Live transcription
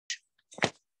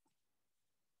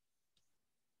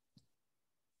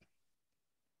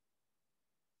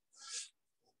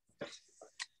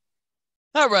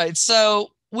All right.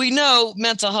 So we know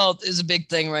mental health is a big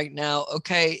thing right now.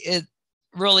 Okay. It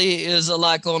really is a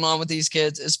lot going on with these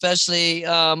kids, especially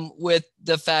with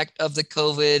the fact of the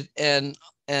COVID and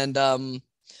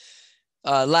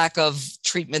lack of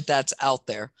treatment that's out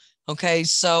there. Okay.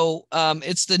 So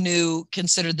it's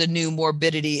considered the new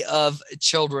morbidity of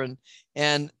children.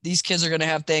 And these kids are going to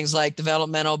have things like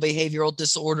developmental behavioral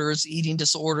disorders, eating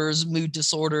disorders, mood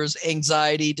disorders,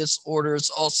 anxiety disorders,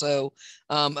 also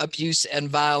abuse and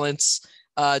violence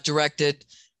directed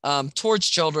towards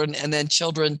children. And then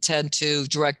children tend to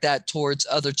direct that towards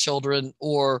other children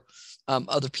or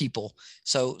other people.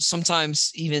 So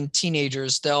sometimes even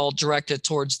teenagers, they'll direct it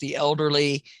towards the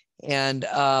elderly and,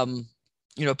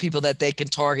 people that they can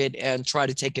target and try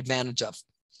to take advantage of.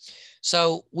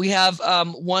 So we have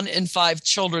 1 in 5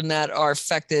 children that are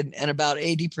affected, and about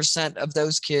 80% of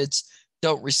those kids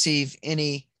don't receive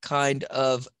any kind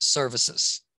of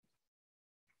services.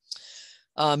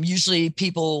 Usually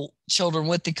children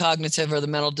with the cognitive or the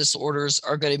mental disorders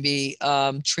are going to be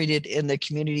treated in the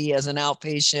community as an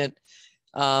outpatient.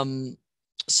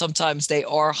 Sometimes they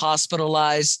are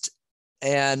hospitalized,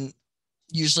 and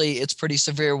usually it's pretty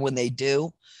severe when they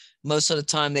do. Most of the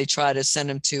time they try to send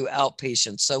them to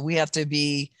outpatients. So we have to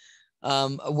be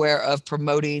aware of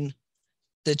promoting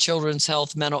the children's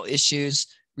health, mental issues,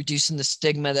 reducing the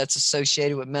stigma that's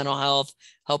associated with mental health,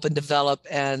 helping develop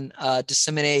and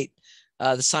disseminate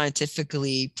the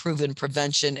scientifically proven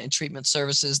prevention and treatment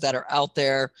services that are out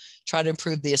there, try to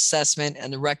improve the assessment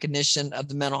and the recognition of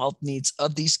the mental health needs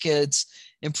of these kids,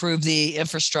 improve the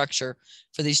infrastructure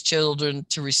for these children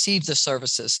to receive the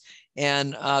services,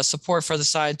 and support for the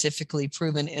scientifically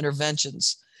proven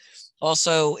interventions.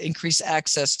 Also, increase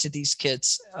access to these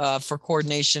kids for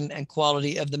coordination and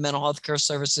quality of the mental health care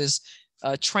services.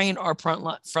 Train our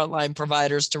frontline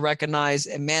providers to recognize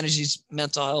and manage these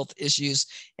mental health issues,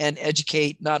 and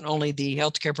educate not only the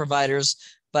healthcare providers,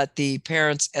 but the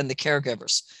parents and the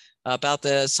caregivers about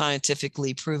the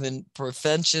scientifically proven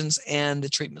preventions and the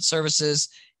treatment services,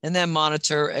 and then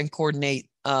monitor and coordinate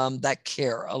that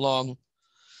care along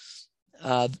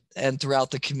and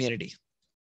throughout the community.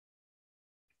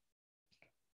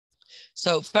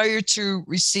 So failure to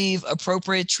receive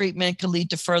appropriate treatment can lead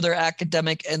to further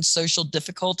academic and social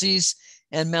difficulties,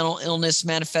 and mental illness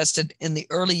manifested in the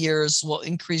early years will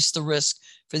increase the risk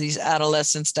for these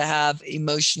adolescents to have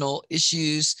emotional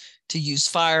issues, to use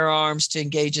firearms, to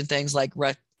engage in things like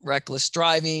reckless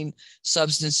driving,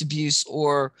 substance abuse,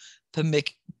 or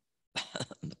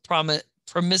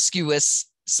promiscuous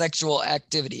sexual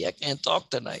activity. I can't talk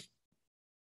tonight.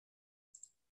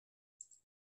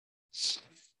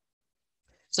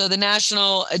 So the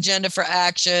National Agenda for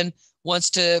Action wants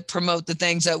to promote the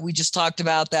things that we just talked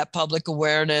about, that public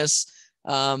awareness,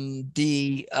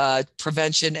 the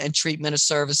prevention and treatment of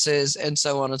services, and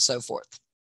so on and so forth.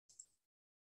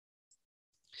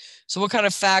 So what kind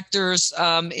of factors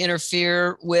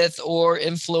interfere with or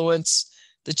influence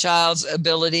the child's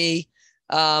ability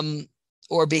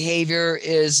or behavior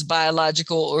is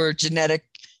biological or genetic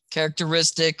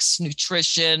characteristics,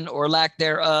 nutrition or lack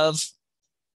thereof,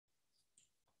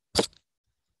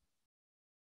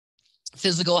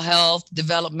 physical health,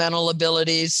 developmental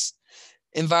abilities,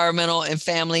 environmental and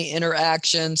family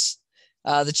interactions,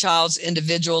 the child's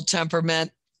individual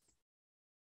temperament,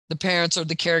 the parents or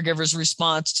the caregiver's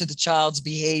response to the child's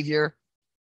behavior.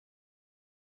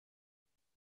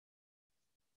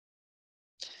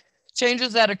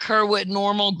 Changes that occur with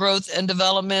normal growth and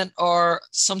development are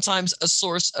sometimes a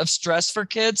source of stress for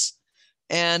kids,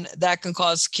 and that can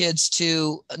cause kids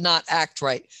to not act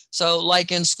right. So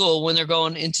like in school, when they're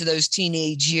going into those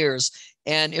teenage years,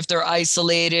 and if they're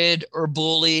isolated or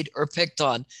bullied or picked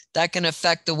on, that can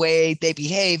affect the way they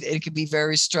behave. It can be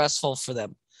very stressful for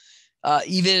them.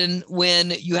 Even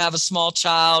when you have a small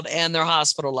child and they're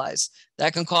hospitalized,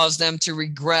 that can cause them to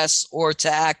regress or to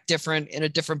act different in a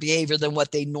different behavior than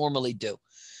what they normally do.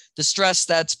 The stress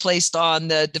that's placed on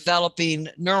the developing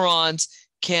neurons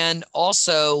can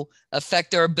also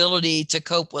affect their ability to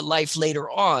cope with life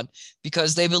later on,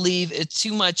 because they believe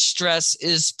too much stress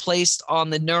is placed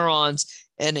on the neurons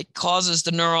and it causes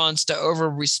the neurons to over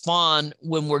respond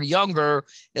when we're younger.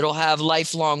 It'll have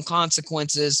lifelong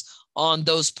consequences on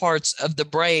those parts of the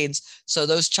brains. So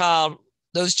those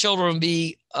children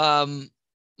be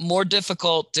more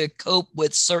difficult to cope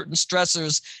with certain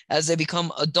stressors as they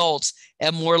become adults,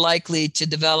 and more likely to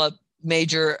develop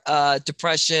major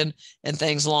depression and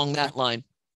things along that line.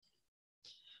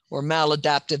 Or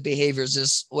maladaptive behaviors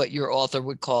is what your author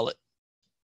would call it.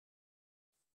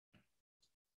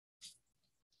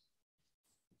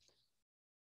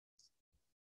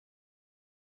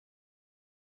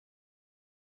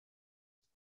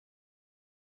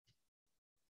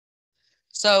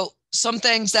 So some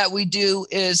things that we do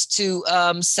is to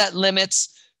set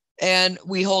limits, and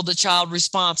we hold the child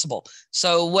responsible.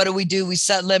 So what do? We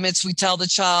set limits. We tell the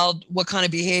child what kind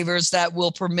of behaviors that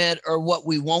we'll permit or what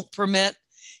we won't permit.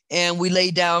 And we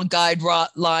lay down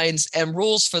guidelines and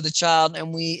rules for the child,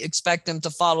 and we expect them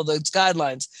to follow those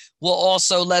guidelines. We'll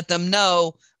also let them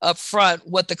know up front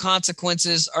what the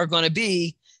consequences are going to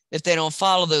be if they don't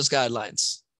follow those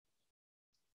guidelines.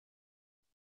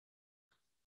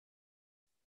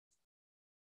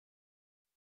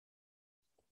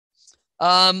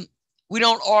 We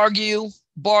don't argue,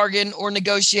 bargain, or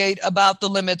negotiate about the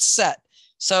limits set.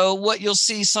 So what you'll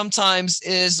see sometimes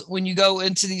is when you go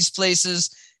into these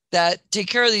places that take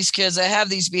care of these kids that have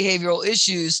these behavioral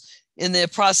issues, in the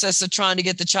process of trying to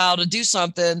get the child to do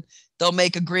something, they'll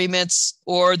make agreements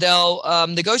or they'll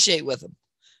negotiate with them.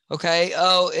 Okay.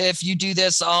 Oh, if you do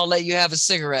this, I'll let you have a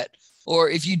cigarette. Or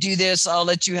if you do this, I'll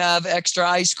let you have extra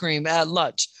ice cream at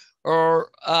lunch.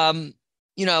 Or,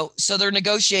 so they're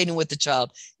negotiating with the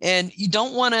child, and you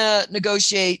don't want to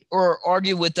negotiate or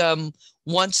argue with them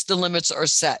once the limits are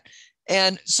set.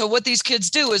 And so what these kids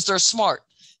do is they're smart.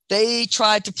 They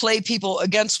try to play people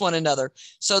against one another.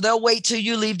 So they'll wait till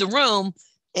you leave the room.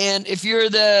 And if you're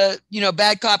the,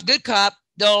 bad cop, good cop,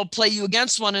 they'll play you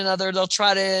against one another. They'll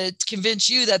try to convince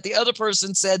you that the other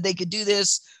person said they could do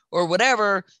this or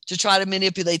whatever to try to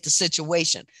manipulate the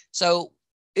situation. So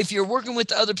if you're working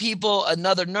with other people,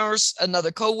 another nurse,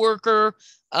 another coworker,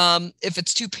 if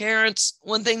it's two parents,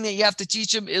 one thing that you have to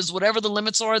teach them is whatever the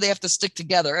limits are, they have to stick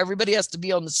together. Everybody has to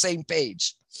be on the same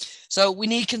page. So we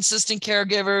need consistent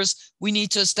caregivers. We need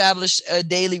to establish a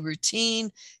daily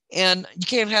routine, and you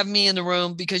can't have me in the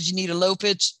room because you need a low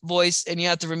pitch voice and you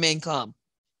have to remain calm.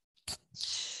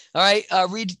 All right.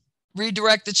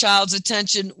 Redirect the child's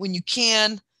attention when you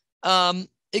can.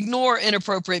 Ignore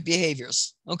inappropriate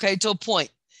behaviors, okay, to a point.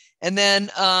 And then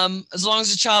as long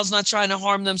as the child's not trying to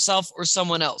harm themselves or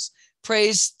someone else.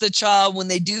 Praise the child when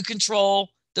they do control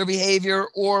their behavior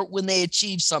or when they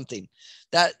achieve something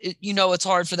that it's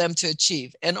hard for them to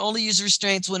achieve. And only use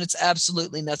restraints when it's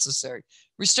absolutely necessary.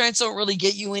 Restraints don't really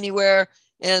get you anywhere,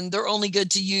 and they're only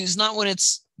good to use not when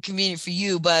it's convenient for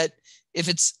you, but if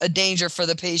it's a danger for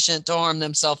the patient to harm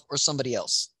themselves or somebody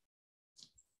else.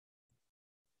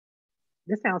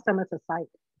 This sounds similar to psych.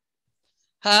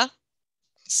 Huh?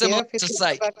 Similar to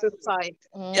psych.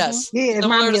 Mm-hmm. Yes. Yeah, it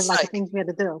reminds me of like things we had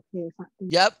to do. Yeah.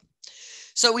 Yep.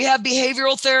 So we have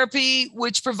behavioral therapy,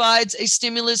 which provides a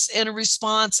stimulus and a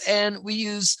response, and we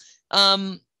use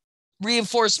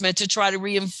reinforcement to try to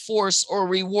reinforce or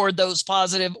reward those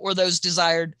positive or those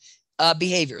desired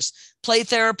behaviors. Play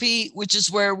therapy, which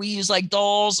is where we use like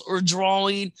dolls or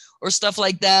drawing or stuff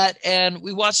like that, and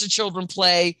we watch the children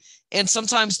play, and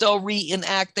sometimes they'll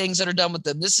reenact things that are done with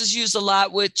them. This is used a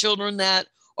lot with children that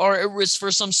are at risk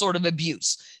for some sort of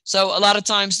abuse. So a lot of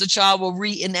times the child will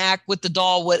reenact with the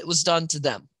doll what was done to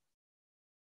them.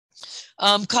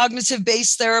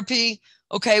 Cognitive-based therapy,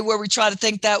 okay, where we try to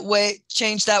think that way,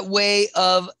 change that way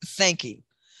of thinking.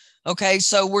 Okay,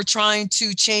 so we're trying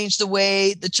to change the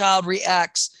way the child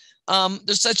reacts.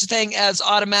 There's such a thing as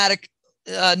automatic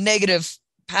negative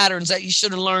patterns that you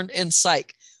should have learned in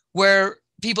psych, where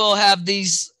people have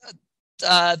these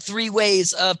 3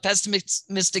 ways of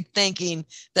pessimistic thinking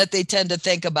that they tend to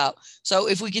think about. So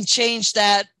if we can change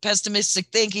that pessimistic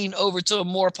thinking over to a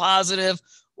more positive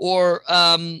or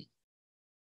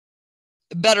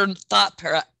better thought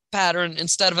pattern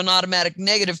instead of an automatic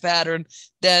negative pattern,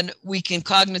 then we can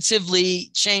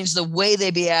cognitively change the way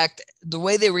they react,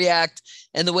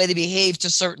 and the way they behave to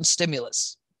certain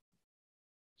stimulus.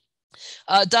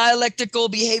 Dialectical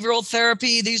behavioral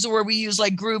therapy. These are where we use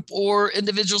like group or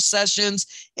individual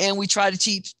sessions, and we try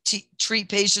to treat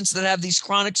patients that have these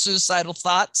chronic suicidal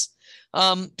thoughts,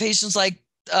 patients like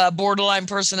borderline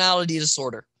personality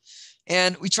disorder.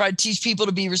 And we try to teach people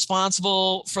to be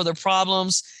responsible for their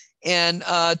problems and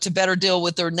to better deal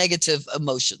with their negative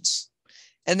emotions.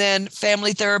 And then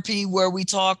family therapy, where we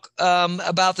talk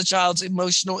about the child's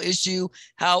emotional issue,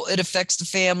 how it affects the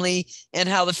family, and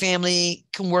how the family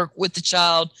can work with the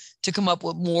child to come up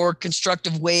with more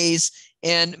constructive ways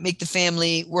and make the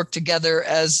family work together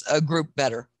as a group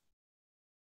better.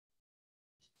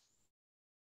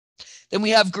 Then we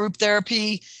have group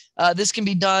therapy. This can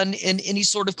be done in any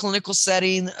sort of clinical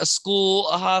setting, a school,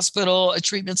 a hospital, a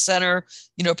treatment center.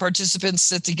 Participants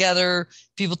sit together,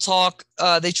 people talk,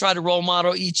 they try to role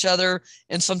model each other.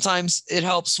 And sometimes it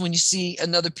helps when you see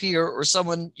another peer or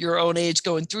someone your own age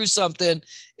going through something.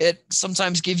 It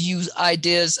sometimes gives you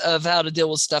ideas of how to deal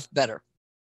with stuff better.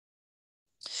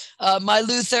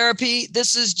 Mylu therapy,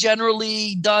 this is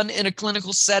generally done in a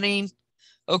clinical setting.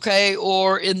 okay,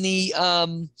 or in the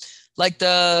like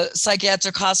the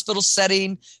psychiatric hospital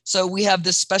setting. So we have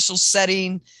this special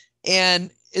setting, and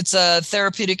it's a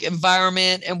therapeutic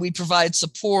environment, and we provide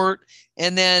support,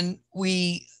 and then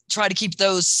we try to keep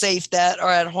those safe that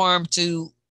are at harm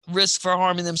to risk for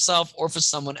harming themselves or for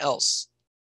someone else.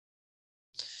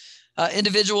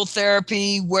 Individual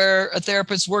therapy, where a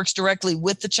therapist works directly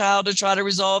with the child to try to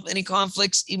resolve any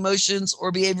conflicts, emotions,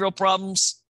 or behavioral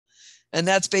problems. And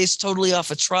that's based totally off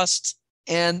of trust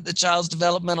and the child's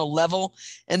developmental level.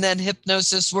 And then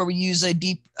hypnosis, where we use a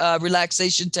deep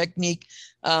relaxation technique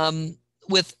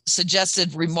with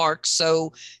suggested remarks.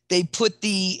 So they put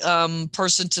the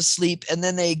person to sleep, and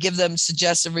then they give them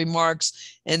suggestive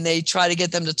remarks, and they try to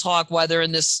get them to talk while they're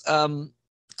in this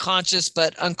conscious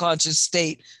but unconscious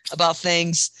state about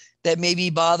things that may be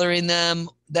bothering them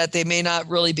that they may not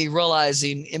really be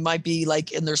realizing. It might be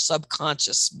like in their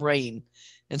subconscious brain.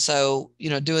 And so,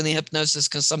 you know, doing the hypnosis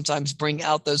can sometimes bring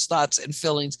out those thoughts and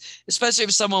feelings, especially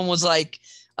if someone was like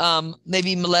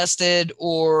maybe molested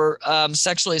or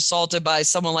sexually assaulted by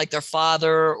someone like their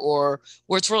father, or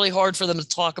where it's really hard for them to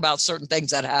talk about certain things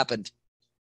that happened.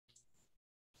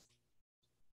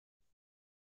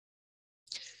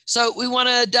 So we want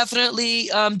to definitely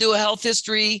do a health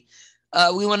history.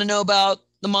 We want to know about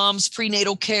the mom's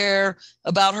prenatal care,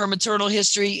 about her maternal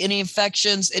history, any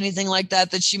infections, anything like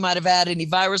that she might have had, any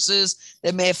viruses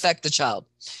that may affect the child,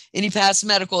 any past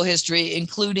medical history,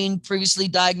 including previously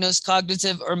diagnosed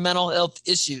cognitive or mental health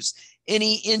issues,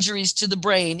 any injuries to the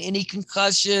brain, any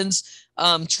concussions,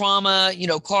 trauma, you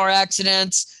know, car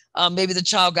accidents, maybe the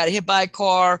child got hit by a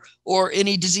car, or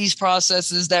any disease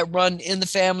processes that run in the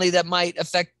family that might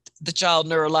affect the child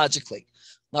neurologically.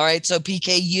 All right. So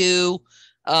PKU,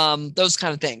 those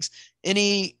kind of things.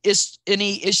 Any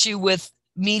issue with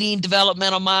meeting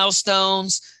developmental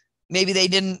milestones, maybe they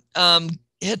didn't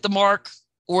hit the mark,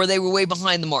 or they were way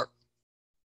behind the mark.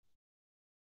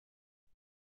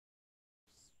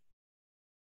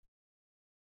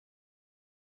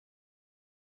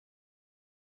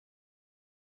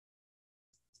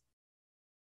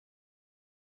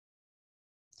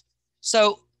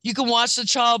 So you can watch the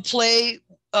child play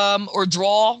or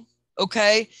draw,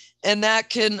 okay? And that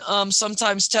can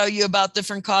sometimes tell you about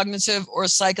different cognitive or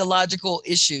psychological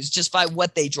issues just by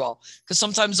what they draw. Because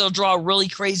sometimes they'll draw really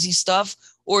crazy stuff,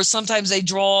 or sometimes they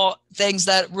draw things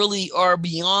that really are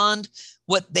beyond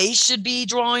what they should be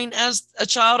drawing as a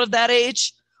child of that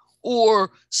age,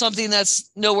 or something that's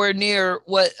nowhere near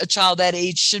what a child that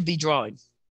age should be drawing.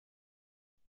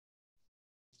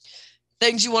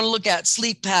 Things you want to look at: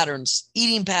 sleep patterns,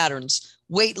 eating patterns,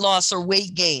 weight loss or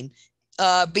weight gain,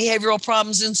 behavioral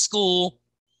problems in school,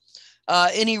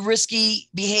 any risky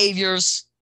behaviors,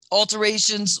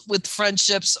 alterations with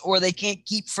friendships, or they can't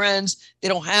keep friends, they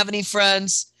don't have any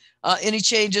friends, any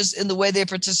changes in the way they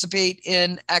participate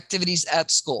in activities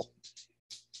at school.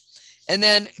 And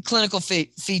then clinical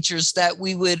features that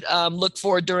we would look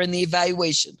for during the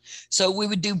evaluation. So we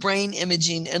would do brain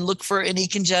imaging and look for any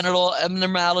congenital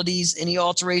abnormalities, any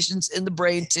alterations in the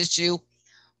brain tissue.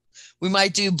 We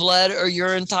might do blood or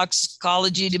urine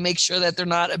toxicology to make sure that they're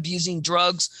not abusing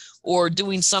drugs or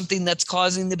doing something that's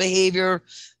causing the behavior.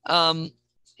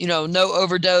 You know, no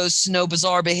overdose, no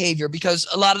bizarre behavior, because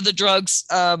a lot of the drugs,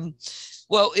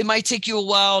 well, it might take you a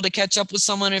while to catch up with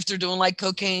someone if they're doing like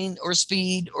cocaine or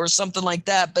speed or something like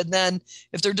that. But then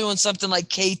if they're doing something like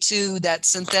K2, that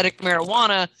synthetic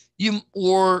marijuana,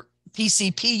 or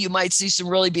PCP, you might see some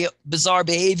really bizarre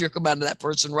behavior come out of that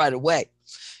person right away.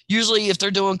 Usually if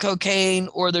they're doing cocaine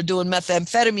or they're doing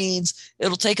methamphetamines,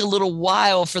 it'll take a little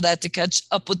while for that to catch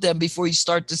up with them before you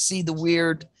start to see the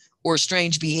weird or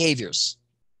strange behaviors.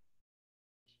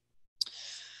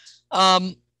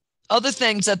 Other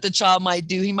things that the child might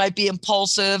do: he might be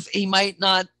impulsive. He might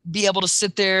not be able to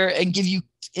sit there and give you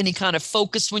any kind of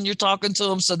focus when you're talking to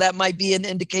them. So that might be an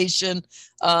indication.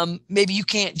 Maybe you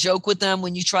can't joke with them.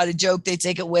 When you try to joke, they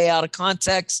take it way out of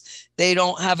context. They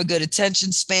don't have a good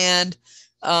attention span.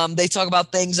 They talk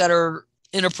about things that are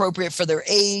inappropriate for their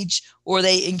age, or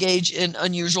they engage in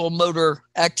unusual motor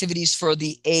activities for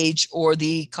the age or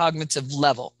the cognitive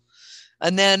level.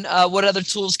 And then what other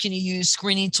tools can you use?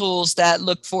 Screening tools that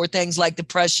look for things like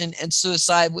depression and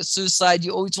suicide. With suicide,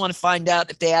 you always want to find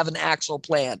out if they have an actual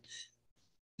plan.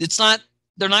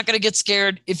 They're not going to get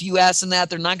scared if you ask them that.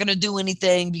 They're not going to do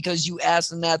anything because you ask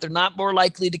them that. They're not more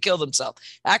likely to kill themselves.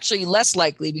 Actually, less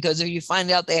likely, because if you find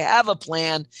out they have a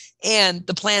plan and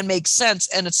the plan makes sense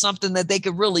and it's something that they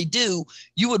could really do,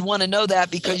 you would want to know that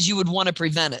because you would want to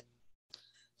prevent it.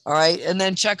 All right. And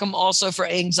then check them also for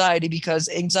anxiety, because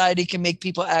anxiety can make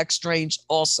people act strange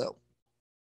also.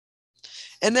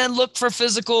 And then look for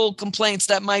physical complaints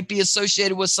that might be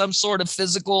associated with some sort of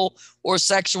physical or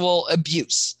sexual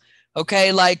abuse.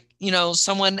 Okay, like,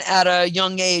 someone at a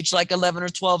young age, like 11 or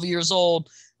 12 years old,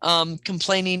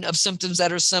 complaining of symptoms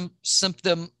that are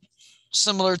symptom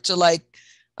similar to like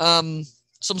some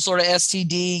sort of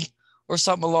STD or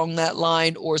something along that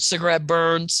line, or cigarette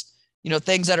burns,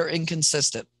 things that are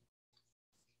inconsistent.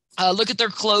 Look at their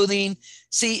clothing,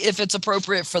 see if it's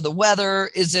appropriate for the weather.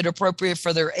 Is it appropriate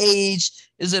for their age?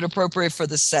 Is it appropriate for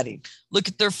the setting? Look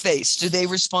at their face. Do they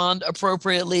respond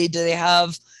appropriately? Do they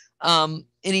have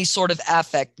any sort of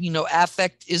affect?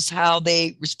 Affect is how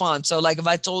they respond. So like if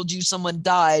I told you someone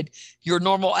died, your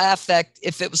normal affect,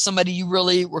 if it was somebody you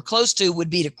really were close to, would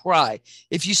be to cry.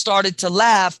 If you started to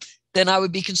laugh, then I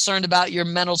would be concerned about your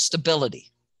mental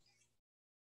stability.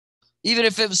 Even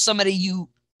if it was somebody you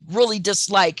really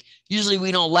dislike, usually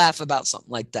we don't laugh about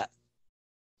something like that.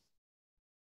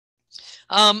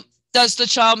 Does the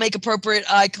child make appropriate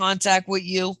eye contact with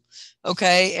you?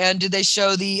 Okay. And do they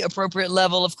show the appropriate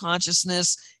level of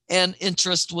consciousness and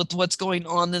interest with what's going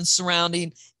on in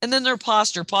surrounding? And then their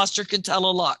posture. Posture can tell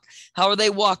a lot. How are they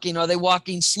walking? Are they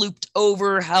walking slooped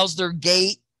over? How's their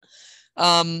gait?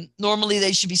 Normally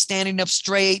they should be standing up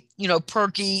straight,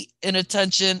 perky in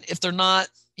attention. If they're not,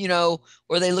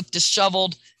 or they look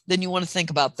disheveled, then you want to think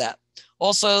about that.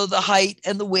 Also the height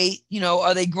and the weight,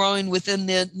 are they growing within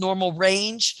the normal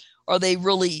range? Are they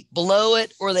really below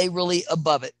it, or are they really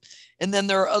above it? And then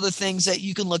there are other things that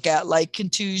you can look at, like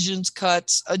contusions,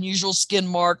 cuts, unusual skin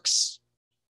marks.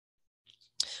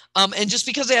 And just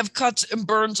because they have cuts and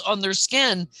burns on their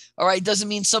skin, all right, doesn't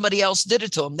mean somebody else did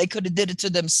it to them. They could have did it to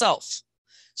themselves.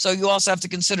 So you also have to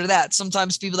consider that.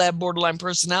 Sometimes people that have borderline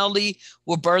personality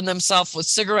will burn themselves with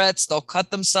cigarettes. They'll cut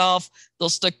themselves. They'll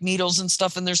stick needles and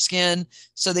stuff in their skin.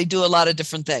 So they do a lot of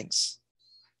different things.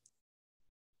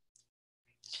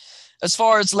 As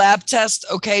far as lab tests,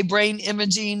 okay, brain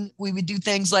imaging, we would do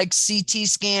things like CT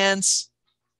scans.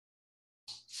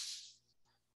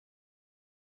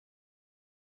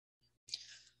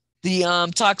 The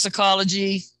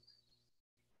toxicology,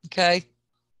 okay,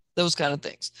 those kind of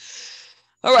things.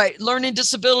 All right, learning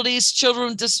disabilities, children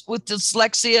with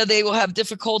dyslexia, they will have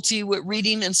difficulty with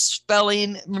reading and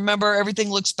spelling. Remember, everything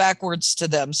looks backwards to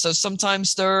them. So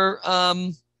sometimes they're,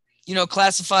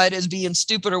 classified as being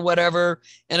stupid or whatever,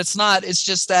 and it's not. It's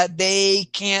just that they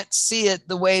can't see it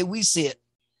the way we see it.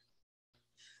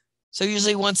 So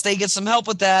usually once they get some help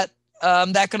with that,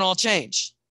 that can all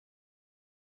change.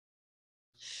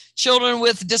 Children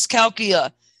with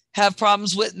dyscalculia have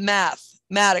problems with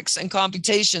mathematics and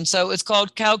computation. So it's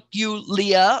called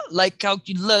calculia, like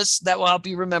calculus. That will help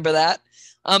you remember that.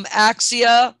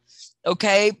 Axia,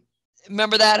 okay.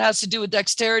 Remember that has to do with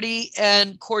dexterity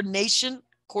and coordination.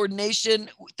 Coordination,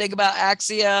 think about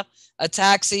axia,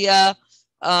 ataxia.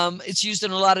 It's used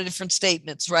in a lot of different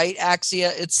statements, right?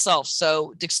 Axia itself.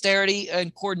 So dexterity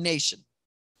and coordination.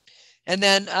 And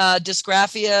then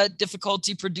dysgraphia,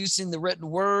 difficulty producing the written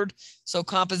word. So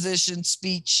composition,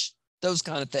 speech, those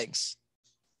kind of things.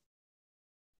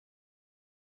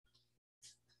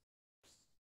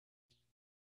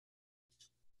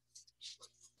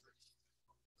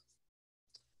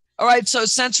 All right, so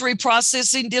sensory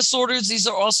processing disorders, these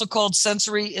are also called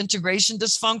sensory integration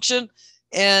dysfunction.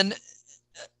 And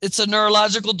it's a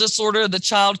neurological disorder. The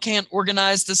child can't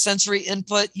organize the sensory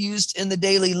input used in the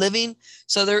daily living.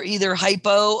 So they're either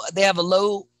hypo, they have a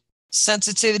low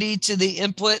sensitivity to the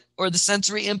input or the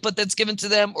sensory input that's given to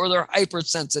them, or they're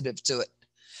hypersensitive to it.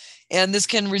 And this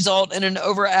can result in an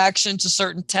overaction to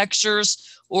certain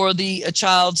textures or a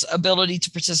child's ability to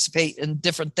participate in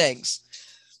different things.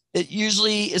 It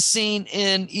usually is seen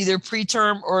in either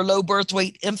preterm or low birth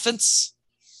weight infants,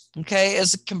 okay,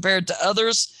 as compared to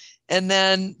others. And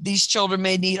then these children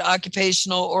may need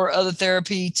occupational or other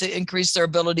therapy to increase their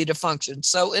ability to function.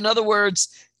 So in other words,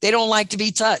 they don't like to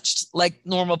be touched like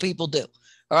normal people do.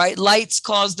 All right. Lights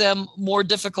cause them more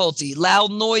difficulty.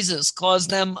 Loud noises cause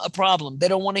them a problem. They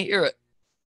don't want to hear it.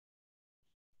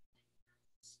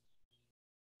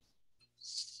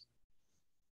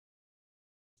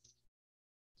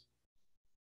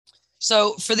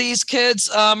 So for these kids,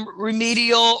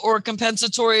 remedial or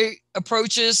compensatory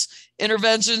approaches,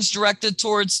 interventions directed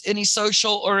towards any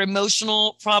social or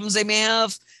emotional problems they may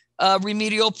have,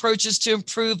 remedial approaches to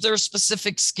improve their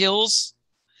specific skills,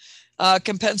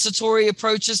 compensatory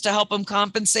approaches to help them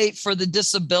compensate for the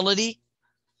disability.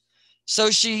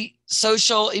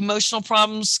 Social emotional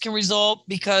problems can result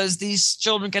because these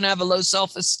children can have a low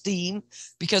self-esteem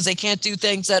because they can't do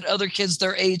things that other kids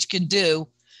their age can do.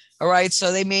 All right,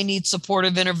 so they may need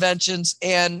supportive interventions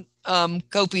and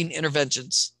coping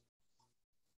interventions.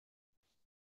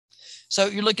 So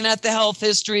you're looking at the health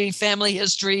history, family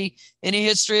history, any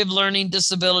history of learning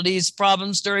disabilities,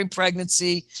 problems during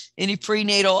pregnancy, any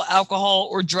prenatal alcohol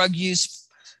or drug use,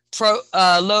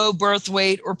 low birth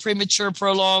weight or premature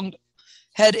prolonged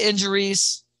head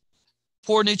injuries,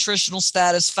 poor nutritional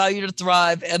status, failure to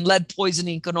thrive, and lead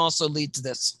poisoning can also lead to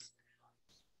this.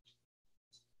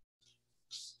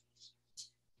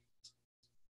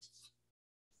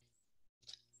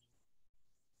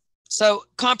 So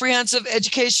comprehensive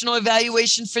educational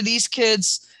evaluation for these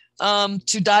kids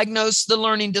to diagnose the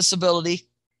learning disability.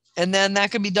 And then that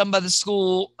can be done by the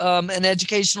school, an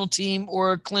educational team,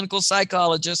 or a clinical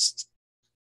psychologist.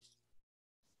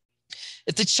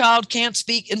 If the child can't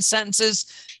speak in sentences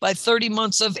by 30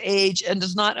 months of age and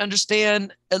does not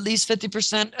understand at least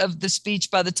 50% of the speech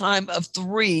by the time of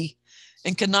 3,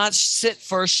 and cannot sit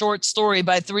for a short story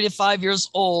by 3 to 5 years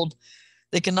old,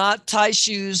 they cannot tie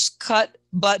shoes, cut,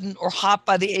 button, or hop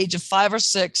by the age of 5 or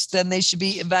 6, then they should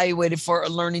be evaluated for a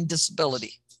learning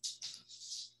disability.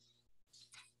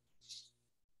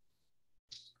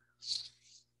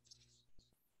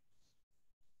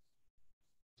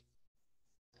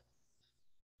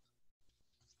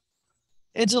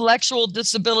 Intellectual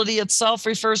disability itself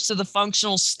refers to the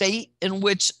functional state in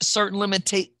which certain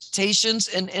limitations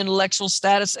in intellectual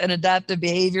status and adaptive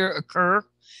behavior occur,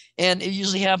 and it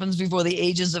usually happens before the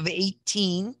ages of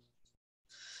 18.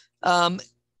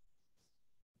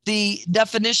 The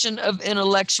definition of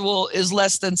intellectual is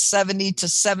less than 70 to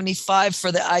 75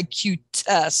 for the IQ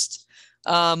test,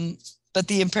 but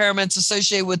the impairments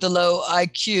associated with the low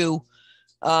IQ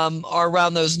are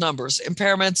around those numbers.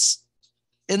 Impairments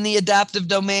in the adaptive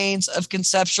domains of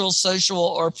conceptual, social,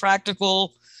 or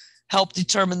practical help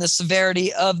determine the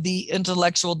severity of the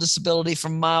intellectual disability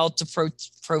from mild to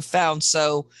profound.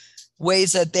 So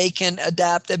ways that they can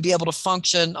adapt and be able to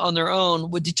function on their own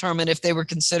would determine if they were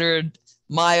considered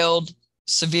mild,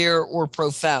 severe, or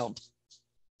profound.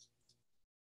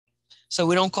 So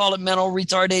we don't call it mental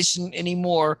retardation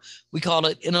anymore. We call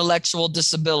it intellectual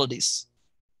disabilities.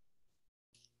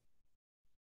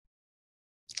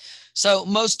 So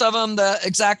most of them, the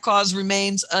exact cause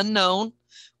remains unknown.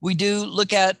 We do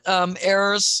look at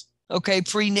errors, okay,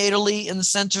 prenatally in the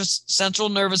central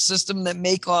nervous system that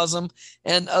may cause them,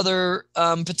 and other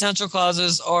potential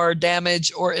causes are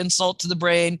damage or insult to the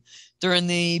brain during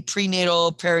the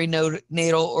prenatal,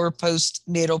 perinatal, or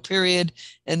postnatal period,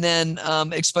 and then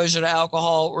exposure to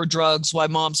alcohol or drugs while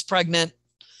mom's pregnant.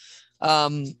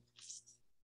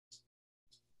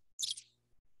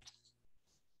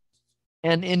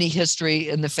 And any history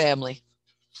in the family.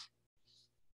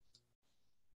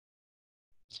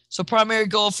 So primary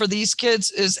goal for these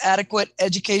kids is adequate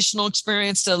educational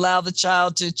experience to allow the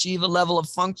child to achieve a level of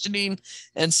functioning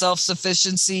and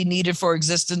self-sufficiency needed for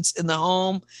existence in the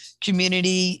home,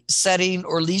 community setting,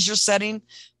 or leisure setting.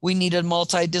 We need a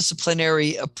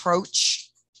multidisciplinary approach.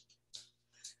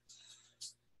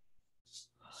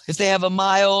 If they have a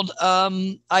mild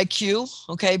IQ,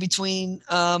 okay, between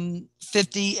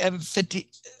 50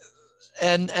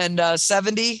 and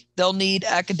 70, they'll need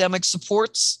academic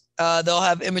supports. They'll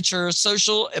have immature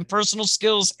social and personal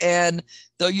skills, and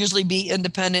they'll usually be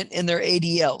independent in their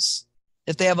ADLs.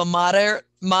 If they have a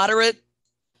moderate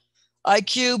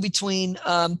IQ between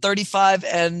 35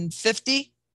 and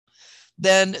 50,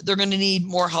 then they're going to need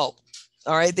more help.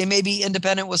 All right. They may be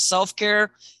independent with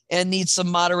self-care and need some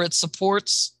moderate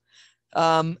supports.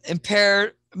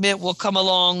 Impairment will come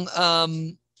along,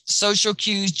 social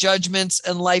cues, judgments,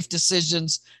 and life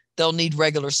decisions. They'll need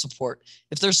regular support.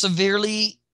 If they're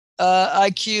severely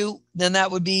IQ, then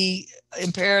that would be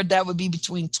impaired. That would be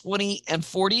between 20 and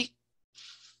 40.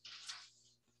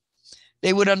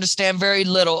 They would understand very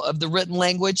little of the written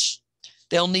language.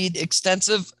 They'll need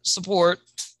extensive support,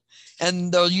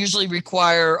 and they'll usually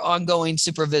require ongoing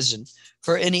supervision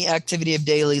for any activity of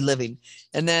daily living.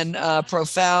 And then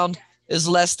profound is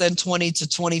less than 20 to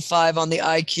 25 on the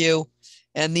IQ,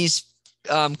 and these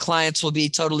clients will be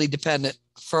totally dependent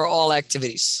for all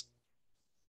activities.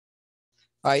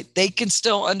 All right, they can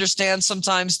still understand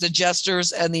sometimes the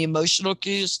gestures and the emotional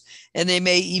cues, and they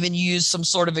may even use some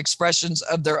sort of expressions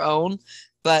of their own.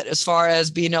 But as far as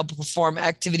being able to perform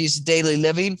activities of daily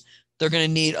living, they're going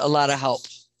to need a lot of help.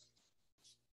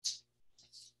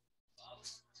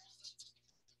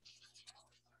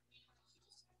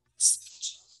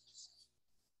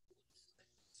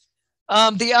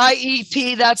 The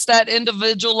IEP, that's that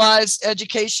individualized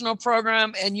educational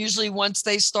program. And usually once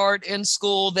they start in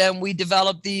school, then we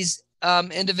develop these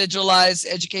individualized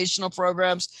educational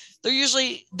programs. They're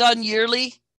usually done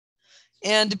yearly.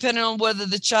 And depending on whether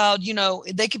the child, you know,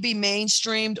 they could be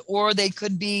mainstreamed or they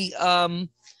could be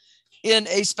in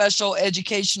a special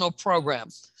educational program.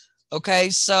 Okay,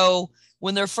 so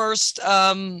when they're first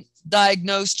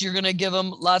diagnosed, you're going to give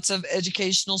them lots of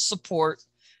educational support.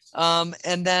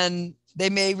 And then they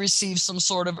may receive some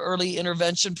sort of early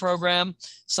intervention program.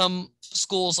 Some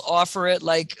schools offer it,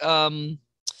 like a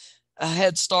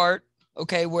Head Start,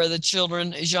 okay, where the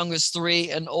children as young as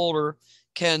 3 and older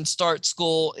can start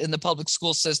school in the public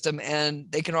school system, and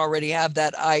they can already have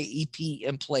that IEP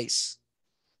in place.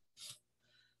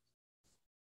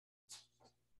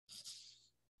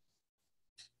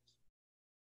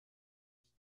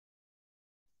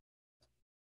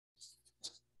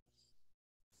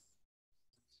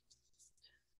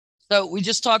 So we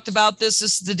just talked about this.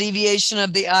 This is the deviation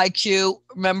of the IQ.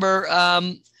 Remember,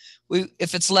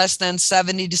 if it's less than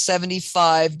 70 to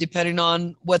 75, depending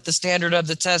on what the standard of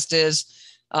the test is,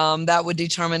 that would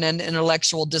determine an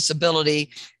intellectual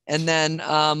disability. And then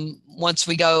once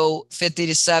we go 50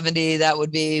 to 70, that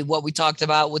would be what we talked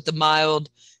about with the mild.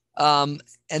 And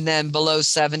then below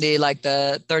 70, like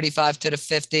the 35 to the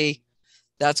 50,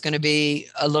 that's going to be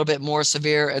a little bit more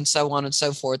severe, and so on and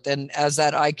so forth. And as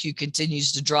that IQ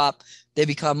continues to drop, they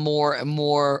become more and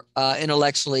more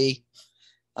intellectually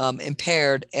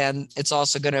impaired, and it's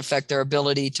also going to affect their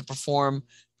ability to perform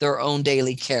their own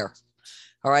daily care.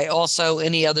 All right. Also,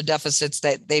 any other deficits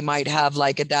that they might have,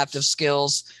 like adaptive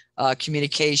skills,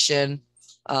 communication,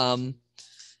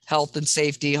 health and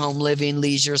safety, home living,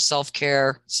 leisure,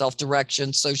 self-care,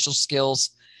 self-direction, social skills,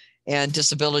 and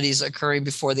disabilities occurring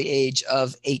before the age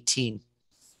of 18.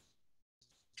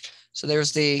 So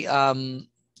there's the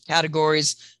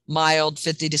categories: mild,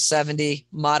 50 to 70,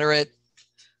 moderate,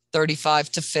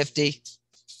 35 to 50,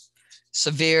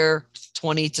 severe,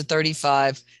 20 to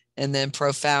 35, and then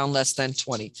profound, less than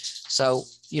 20. So,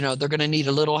 they're going to need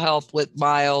a little help with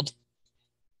mild,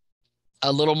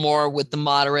 a little more with the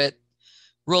moderate,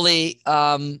 really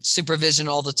supervision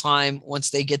all the time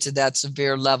once they get to that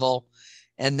severe level.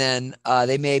 And then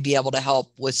they may be able to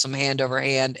help with some hand over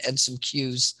hand and some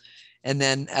cues. And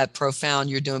then at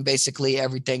profound, you're doing basically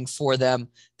everything for them.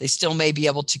 They still may be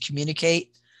able to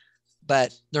communicate,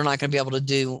 but they're not going to be able to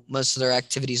do most of their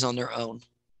activities on their own.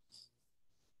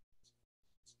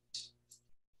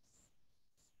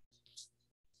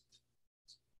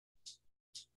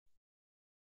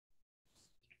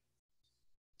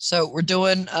 So we're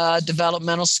doing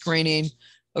developmental screening,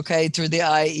 okay, through the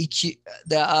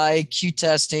IQ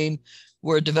testing.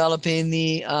 We're developing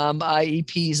the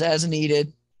IEPs as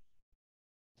needed.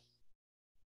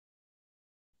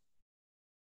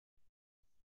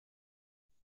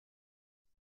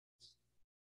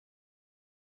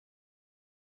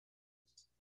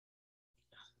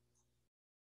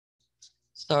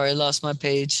 Sorry, I lost my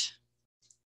page.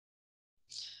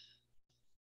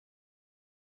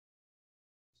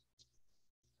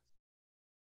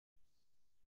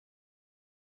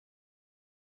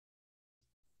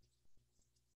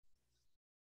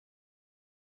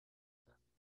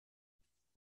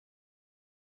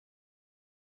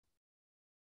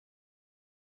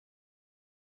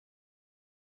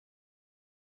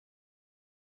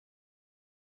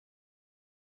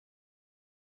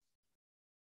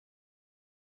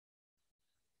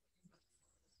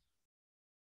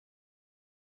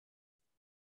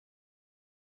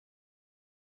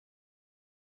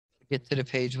 Get to the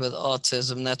page with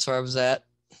autism. That's where I was at.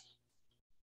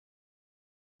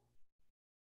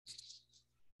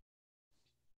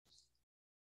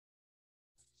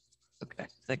 Okay, I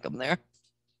think I'm there.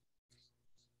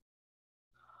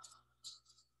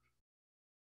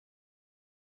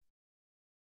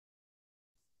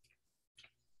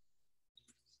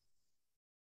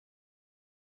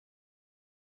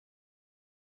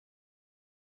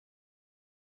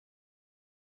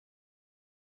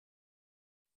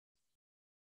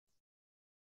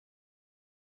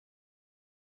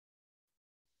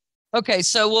 Okay,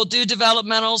 so we'll do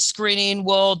developmental screening.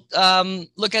 We'll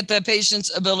look at the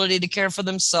patient's ability to care for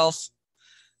themselves.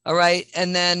 All right.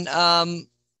 And then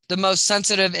the most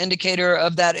sensitive indicator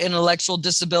of that intellectual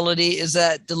disability is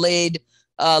that delayed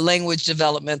language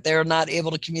development. They're not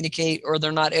able to communicate, or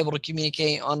they're not able to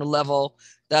communicate on a level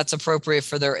that's appropriate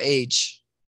for their age.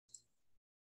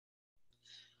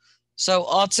 So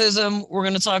autism, we're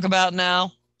going to talk about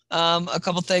now. A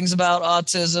couple things about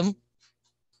autism,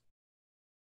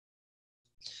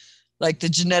 like the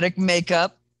genetic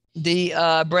makeup, the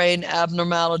brain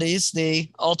abnormalities, the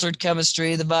altered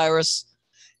chemistry, the virus,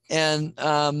 and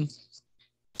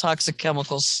toxic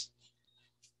chemicals.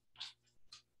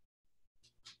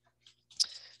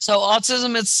 So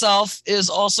autism itself is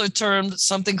also termed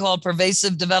something called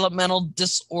pervasive developmental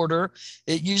disorder.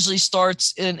 It usually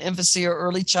starts in infancy or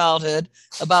early childhood.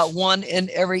 About 1 in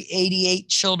every 88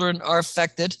 children are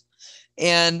affected,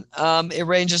 and it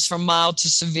ranges from mild to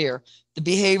severe. The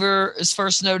behavior is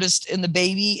first noticed in the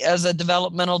baby as a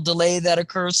developmental delay that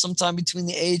occurs sometime between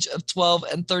the age of 12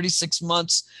 and 36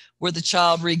 months, where the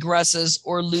child regresses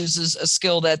or loses a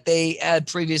skill that they had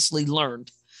previously learned.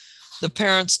 The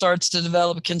parent starts to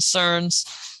develop concerns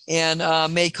and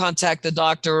may contact the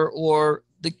doctor or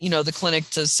the clinic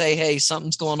to say, hey,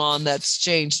 something's going on that's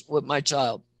changed with my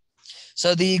child.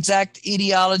 So the exact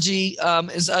etiology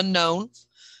is unknown,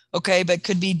 okay, but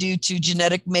could be due to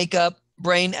genetic makeup,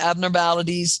 brain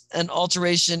abnormalities, and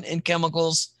alteration in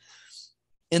chemicals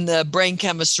in the brain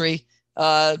chemistry,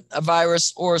 a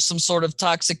virus, or some sort of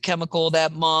toxic chemical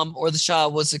that mom or the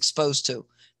child was exposed to.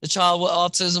 The child with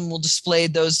autism will display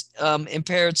those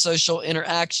impaired social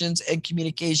interactions and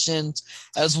communications,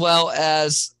 as well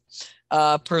as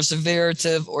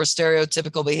perseverative or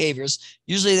stereotypical behaviors.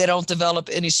 Usually they don't develop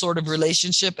any sort of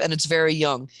relationship, and it's very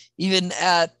young, even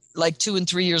at like 2 and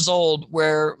 3 years old,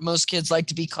 where most kids like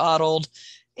to be coddled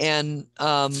and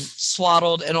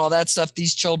swaddled and all that stuff.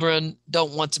 These children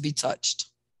don't want to be touched.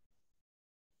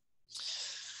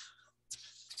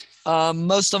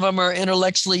 Most of them are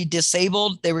intellectually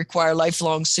disabled. They require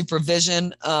lifelong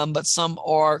supervision, but some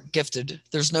are gifted.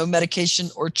 There's no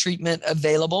medication or treatment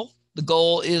available. The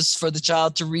goal is for the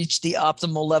child to reach the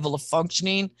optimal level of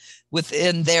functioning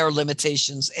within their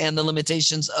limitations and the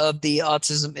limitations of the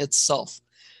autism itself.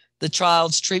 The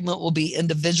child's treatment will be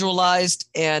individualized,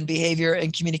 and behavior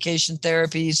and communication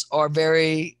therapies are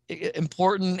very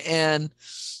important and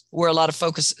where a lot of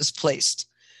focus is placed.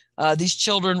 These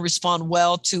children respond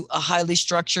well to a highly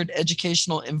structured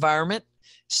educational environment.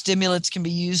 Stimulants can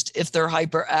be used if they're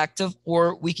hyperactive,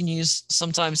 or we can use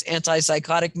sometimes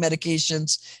antipsychotic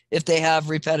medications if they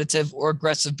have repetitive or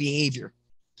aggressive behavior.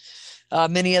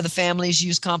 Many of the families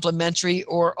use complementary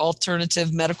or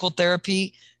alternative medical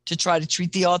therapy to try to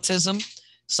treat the autism.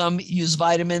 Some use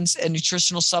vitamins and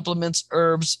nutritional supplements,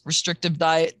 herbs, restrictive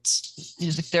diets,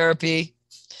 music therapy,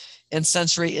 and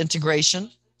sensory integration.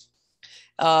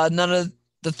 None of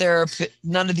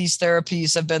these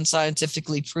therapies have been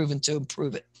scientifically proven to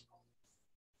improve it.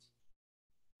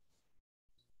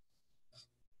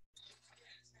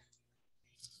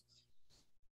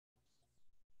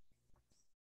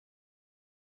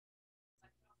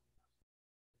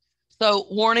 So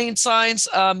warning signs,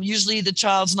 usually the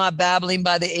child's not babbling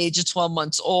by the age of 12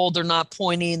 months old. They're not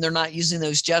pointing. They're not using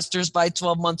those gestures by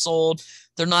 12 months old.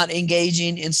 They're not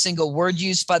engaging in single word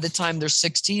use by the time they're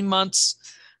 16 months.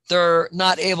 They're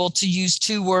not able to use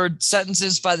 2-word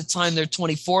sentences by the time they're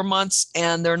 24 months,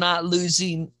 and they're not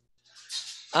losing,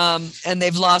 and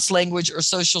they've lost language or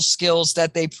social skills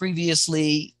that they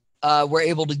previously were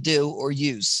able to do or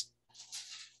use.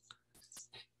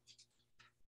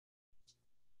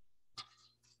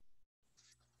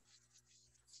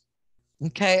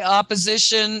 Okay,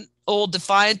 opposition, old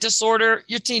defiant disorder,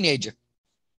 your teenager.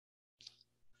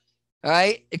 All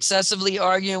right, excessively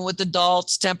arguing with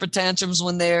adults, temper tantrums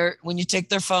when you take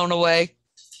their phone away.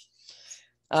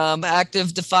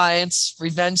 Active defiance,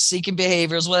 revenge-seeking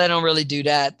behaviors. Well, they don't really do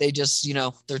that. They just,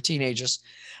 they're teenagers.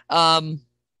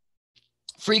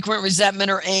 Frequent resentment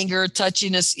or anger,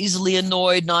 touchiness, easily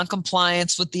annoyed,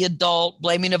 non-compliance with the adult,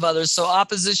 blaming of others. So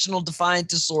oppositional defiant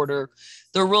disorder,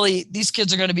 these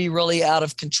kids are going to be really out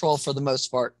of control for the most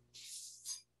part.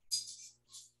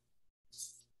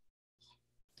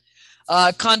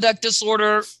 Conduct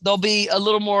disorder, they'll be a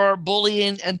little more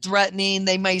bullying and threatening.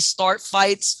 They may start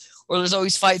fights, or there's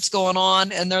always fights going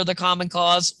on, and they're the common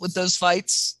cause with those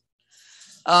fights.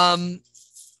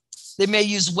 They may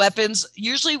use weapons.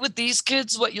 Usually with these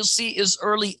kids, what you'll see is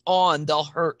early on, they'll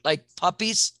hurt like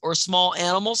puppies or small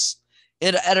animals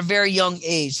at a very young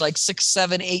age, like 6,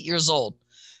 7, 8 years old.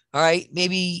 All right,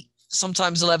 maybe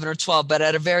sometimes 11 or 12, but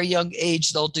at a very young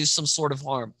age, they'll do some sort of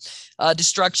harm.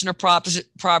 Destruction of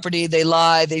property, they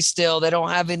lie, they steal, they don't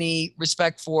have any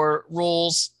respect for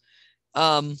rules,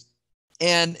 and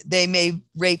they may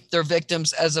rape their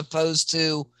victims as opposed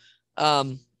to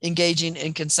engaging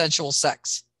in consensual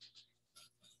sex.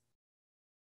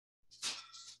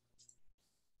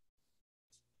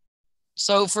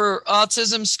 So for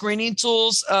autism screening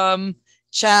tools,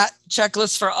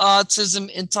 checklist for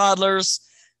autism in toddlers,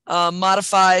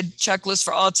 modified checklist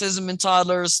for autism in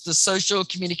toddlers, the social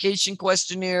communication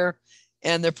questionnaire,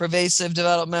 and the pervasive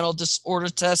developmental disorder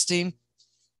testing.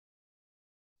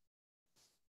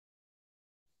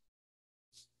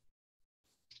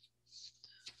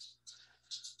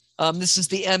 This is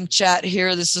the MChat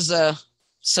here. This is a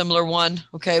similar one,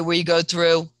 okay, where you go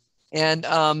through and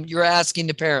you're asking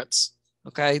the parents,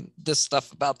 okay, this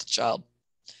stuff about the child.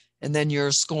 And then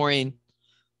you're scoring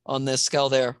on this scale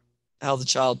there, how the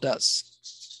child does.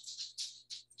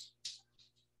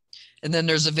 And then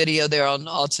there's a video there on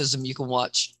autism you can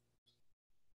watch.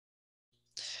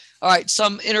 All right,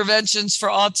 some interventions for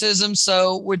autism.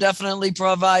 So we're definitely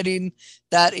providing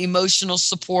that emotional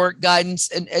support, guidance,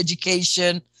 and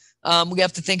education. We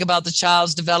have to think about the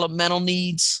child's developmental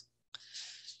needs.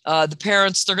 The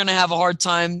parents, they're going to have a hard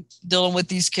time dealing with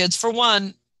these kids. For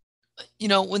one, you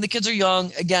know, when the kids are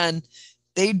young, again,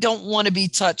 they don't want to be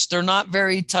touched. They're not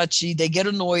very touchy. They get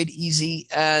annoyed easy.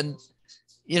 And,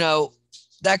 you know,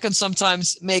 that can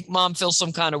sometimes make mom feel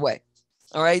some kind of way.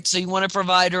 All right. So you want to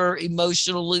provide her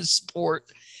emotional support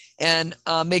and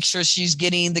make sure she's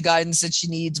getting the guidance that she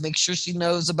needs. Make sure she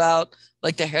knows about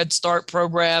like the Head Start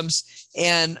programs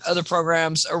and other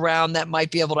programs around that might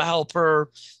be able to help her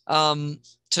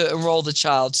to enroll the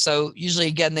child. So usually,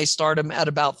 again, they start them at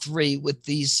about 3 with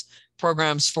these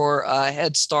programs for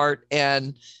Head Start,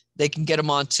 and they can get them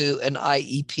onto an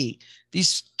IEP.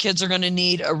 These kids are going to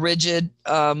need a rigid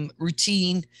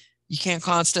routine. You can't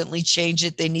constantly change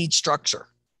it. They need structure.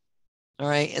 All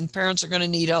right. And parents are going to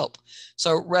need help.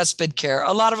 So respite care,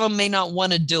 a lot of them may not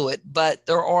want to do it, but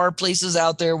there are places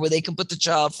out there where they can put the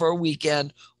child for a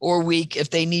weekend or a week if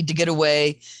they need to get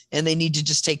away and they need to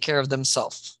just take care of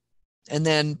themselves. And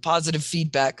then positive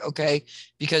feedback. Okay.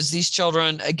 Because these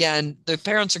children, again, the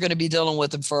parents are going to be dealing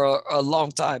with them for a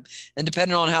long time. And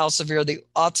depending on how severe the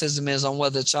autism is on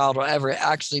whether the child will ever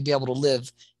actually be able to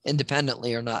live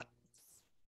independently or not.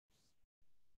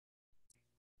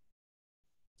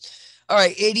 All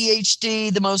right,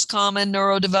 ADHD, the most common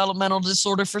neurodevelopmental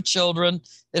disorder for children.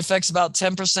 It affects about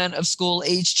 10% of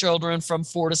school-age children from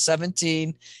 4 to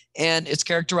 17, and it's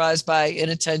characterized by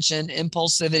inattention,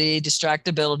 impulsivity,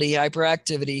 distractibility,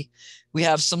 hyperactivity. We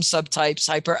have some subtypes: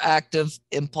 hyperactive,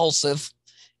 impulsive,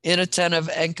 inattentive,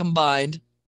 and combined.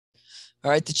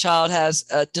 All right, the child has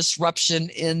a disruption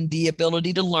in the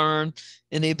ability to learn,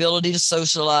 in the ability to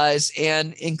socialize,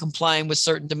 and in complying with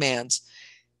certain demands.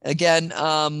 Again,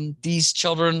 these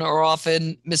children are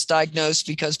often misdiagnosed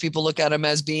because people look at them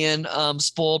as being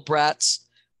spoiled brats.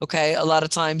 Okay, a lot of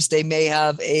times they may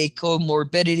have a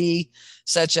comorbidity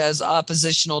such as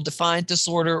oppositional defiant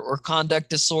disorder or conduct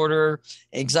disorder,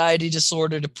 anxiety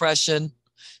disorder, depression.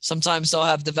 Sometimes they'll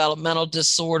have developmental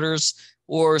disorders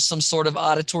or some sort of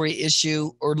auditory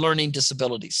issue or learning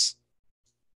disabilities.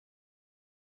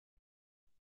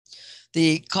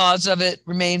 The cause of it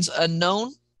remains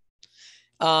unknown.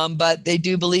 But they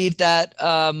do believe that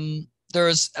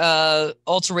there's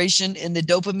alteration in the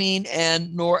dopamine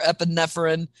and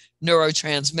norepinephrine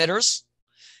neurotransmitters.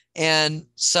 And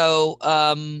so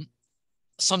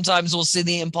sometimes we'll see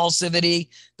the impulsivity,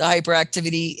 the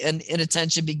hyperactivity, and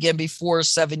inattention begin before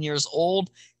 7 years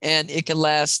old, and it can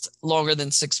last longer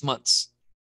than 6 months.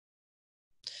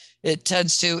 It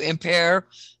tends to impair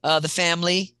the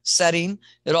family setting.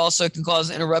 It also can cause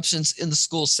interruptions in the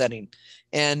school setting.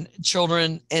 And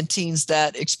children and teens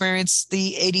that experience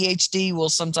the ADHD will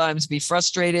sometimes be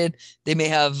frustrated. They may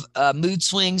have mood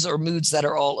swings or moods that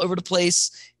are all over the place,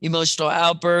 emotional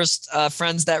outbursts,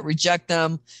 friends that reject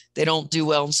them. They don't do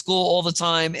well in school all the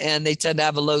time, and they tend to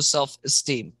have a low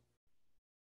self-esteem.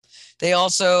 They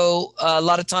also, a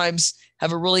lot of times,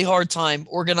 have a really hard time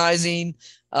organizing,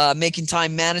 making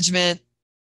time management,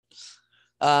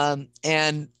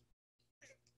 and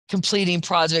completing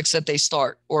projects that they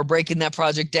start, or breaking that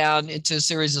project down into a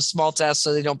series of small tasks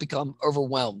so they don't become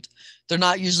overwhelmed. They're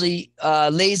not usually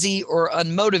lazy or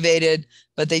unmotivated,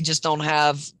 but they just don't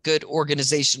have good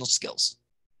organizational skills.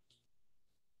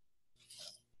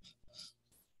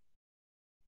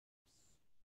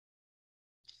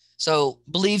 So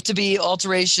believed to be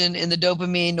alteration in the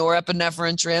dopamine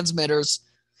norepinephrine transmitters,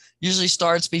 usually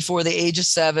starts before the age of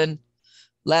 7,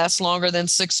 lasts longer than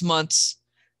 6 months,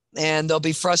 and they'll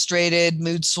be frustrated,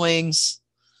 mood swings,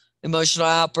 emotional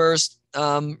outbursts,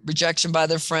 rejection by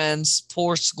their friends,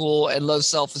 poor school, and low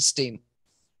self-esteem.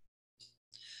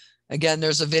 Again,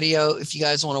 there's a video if you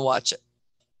guys want to watch it.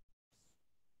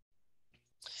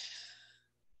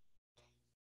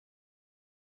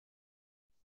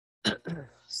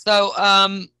 So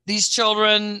these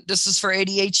children, this is for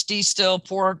ADHD still,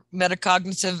 poor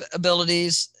metacognitive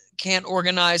abilities, can't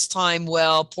organize time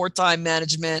well, poor time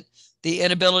management, the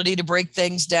inability to break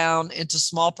things down into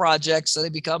small projects, so they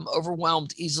become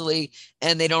overwhelmed easily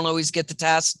and they don't always get the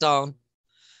tasks done.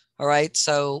 All right.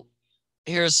 So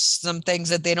here's some things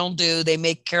that they don't do. They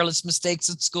make careless mistakes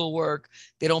at schoolwork.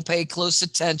 They don't pay close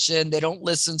attention. They don't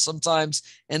listen sometimes,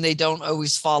 and they don't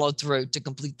always follow through to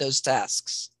complete those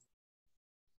tasks.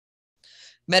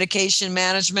 Medication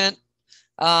management,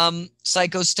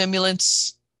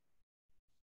 psychostimulants.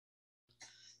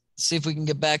 Let's see if we can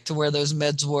get back to where those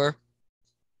meds were.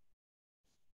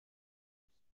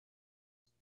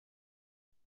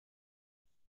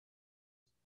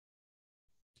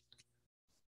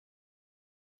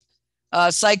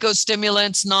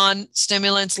 Psychostimulants,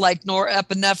 non-stimulants like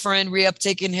norepinephrine,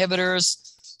 reuptake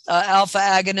inhibitors, alpha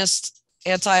agonists,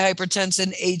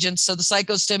 antihypertensive agents. So the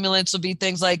psychostimulants will be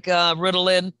things like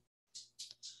Ritalin,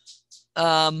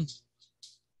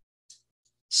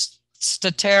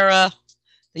 Statera.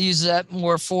 They use that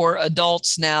more for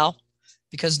adults now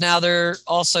because now they're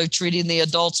also treating the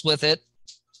adults with it.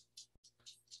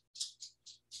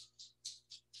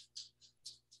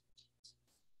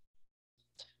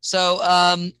 So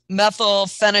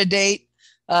methylphenidate,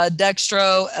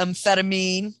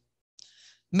 dextroamphetamine,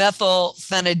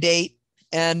 methylphenidate,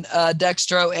 and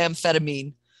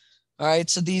dextroamphetamine. All right,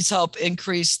 so these help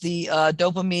increase the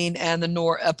dopamine and the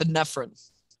norepinephrine.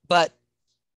 But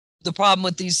the problem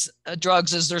with these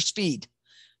drugs is their speed.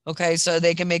 Okay, so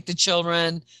they can make the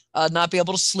children not be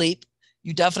able to sleep.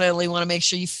 You definitely want to make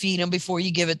sure you feed them before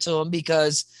you give it to them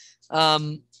because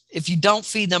if you don't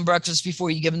feed them breakfast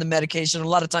before you give them the medication, a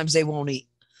lot of times they won't eat.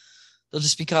 They'll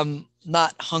just become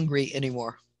not hungry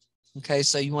anymore. Okay,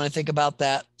 so you want to think about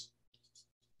that.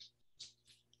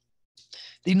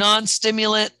 The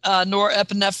non-stimulant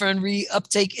norepinephrine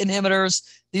reuptake inhibitors,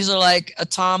 these are like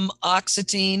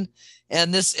atomoxetine,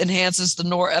 and this enhances the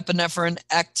norepinephrine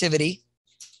activity.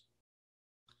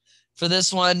 For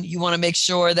this one, you want to make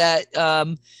sure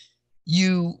that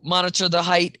you monitor the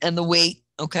height and the weight.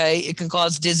 Okay, it can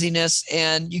cause dizziness,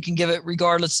 and you can give it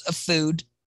regardless of food.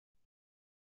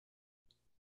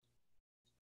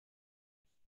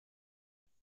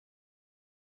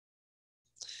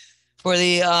 For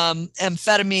the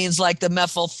amphetamines like the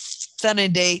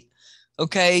methylphenidate,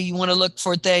 okay, you want to look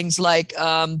for things like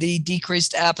the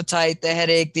decreased appetite, the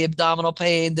headache, the abdominal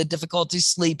pain, the difficulty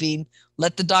sleeping.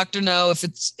 Let the doctor know if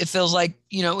it feels like,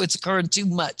 you know, it's occurring too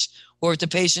much, or if the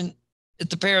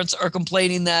parents are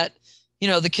complaining that, you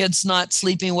know, the kid's not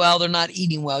sleeping well, they're not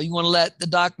eating well. You want to let the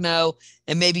doc know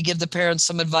and maybe give the parents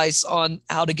some advice on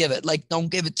how to give it. Like,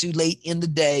 don't give it too late in the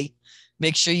day.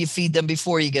 Make sure you feed them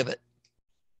before you give it.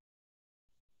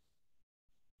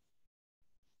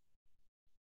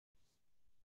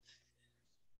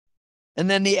 And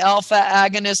then the alpha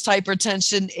agonist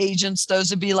hypertension agents,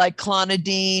 those would be like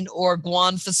clonidine or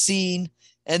guanfacine.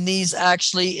 And these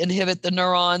actually inhibit the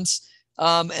neurons.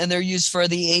 And they're used for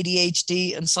the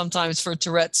ADHD and sometimes for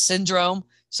Tourette's syndrome.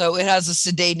 So it has a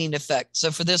sedating effect.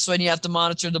 So for this one, you have to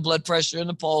monitor the blood pressure and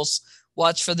the pulse,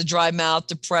 watch for the dry mouth,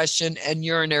 depression, and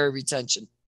urinary retention.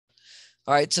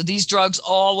 All right, so these drugs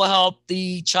all will help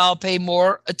the child pay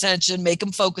more attention, make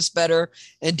them focus better,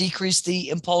 and decrease the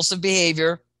impulsive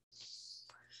behavior.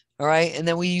 All right, and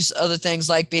then we use other things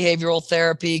like behavioral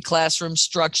therapy, classroom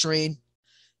structuring,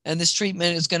 and this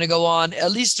treatment is going to go on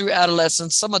at least through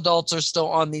adolescence. Some adults are still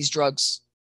on these drugs.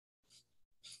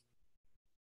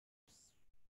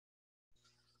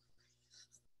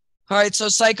 All right, so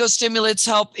psychostimulants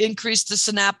help increase the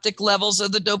synaptic levels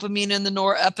of the dopamine and the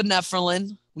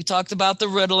norepinephrine. We talked about the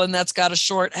Ritalin, that's got a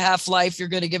short half-life. You're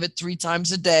going to give it 3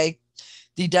 times a day.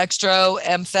 The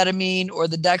dextroamphetamine or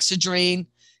the dexedrine,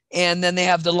 and then they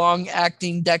have the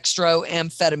long-acting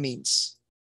dextroamphetamines.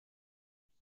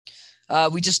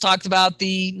 We just talked about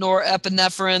the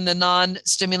norepinephrine, the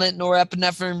non-stimulant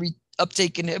norepinephrine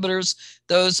uptake inhibitors.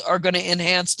 Those are going to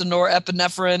enhance the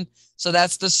norepinephrine. So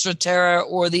that's the Strattera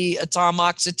or the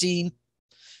atomoxetine.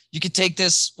 You can take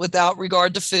this without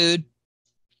regard to food.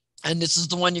 And this is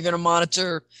the one you're going to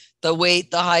monitor the weight,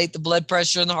 the height, the blood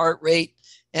pressure, and the heart rate.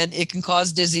 And it can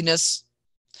cause dizziness.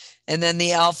 And then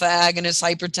the alpha agonist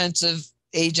hypertensive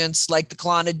agents like the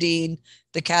clonidine,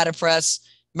 the catapress.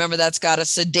 Remember, that's got a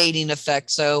sedating effect.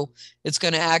 So it's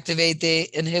going to activate the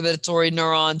inhibitory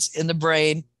neurons in the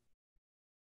brain.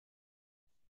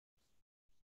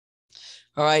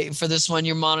 All right, for this one,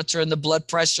 you're monitoring the blood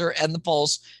pressure and the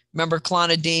pulse. Remember,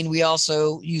 clonidine we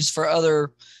also use for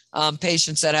other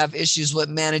patients that have issues with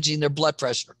managing their blood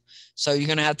pressure. So you're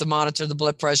going to have to monitor the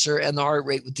blood pressure and the heart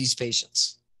rate with these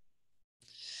patients.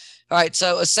 All right,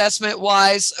 so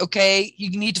assessment-wise, okay, you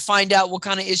need to find out what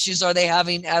kind of issues are they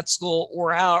having at school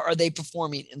or how are they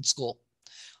performing in school.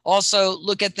 Also,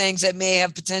 look at things that may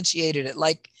have potentiated it,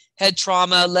 like head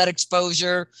trauma, lead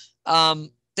exposure,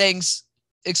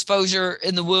 exposure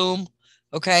in the womb,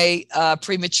 Okay.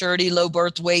 Prematurity, low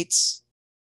birth weights,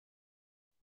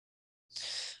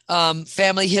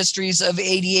 family histories of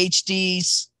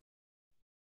ADHDs,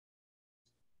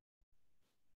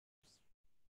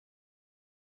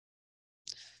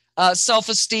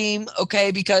 self-esteem,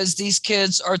 okay, because these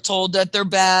kids are told that they're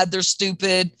bad, they're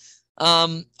stupid.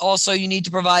 Also, you need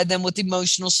to provide them with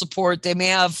emotional support. They may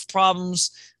have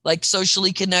problems like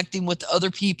socially connecting with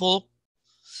other people.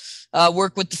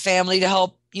 Work with the family to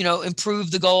help,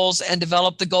 improve the goals and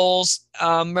develop the goals.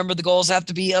 Remember, the goals have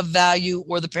to be of value,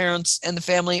 or the parents and the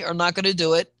family are not going to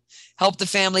do it. Help the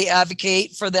family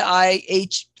advocate for the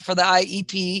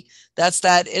IEP. That's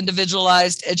that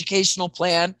individualized educational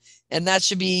plan, and that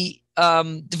should be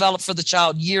developed for the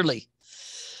child yearly.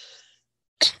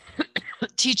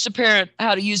 Teach the parent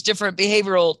how to use different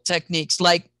behavioral techniques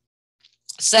like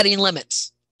setting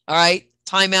limits, all right,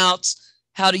 timeouts,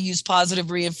 how to use positive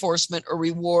reinforcement or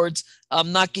rewards,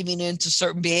 not giving in to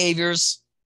certain behaviors,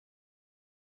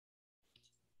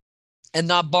 and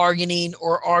not bargaining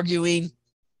or arguing.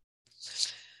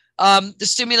 The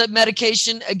stimulant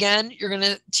medication, again, you're going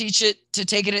to teach it to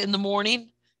take it in the morning.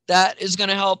 That is going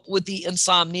to help with the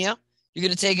insomnia. You're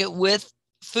going to take it with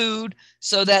food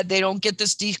so that they don't get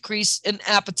this decrease in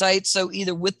appetite. So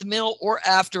either with the meal or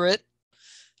after it.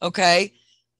 Okay.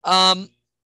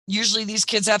 Usually these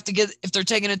kids have to get, if they're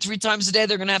taking it 3 times a day,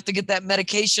 they're going to have to get that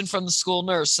medication from the school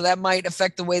nurse. So that might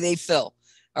affect the way they feel.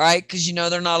 All right. Because,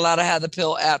 they're not allowed to have the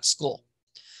pill at school,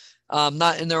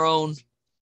 not in their own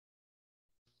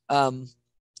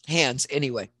hands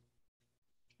anyway.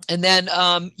 And then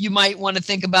you might want to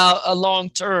think about a long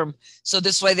term. So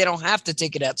this way they don't have to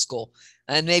take it at school.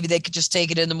 And maybe they could just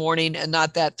take it in the morning and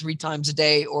not that 3 times a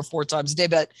day or 4 times a day.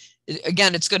 But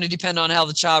again, it's going to depend on how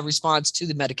the child responds to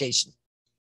the medication.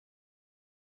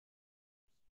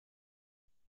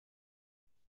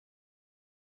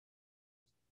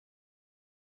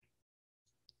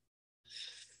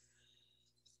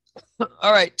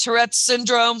 All right, Tourette's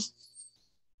syndrome.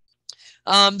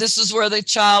 This is where the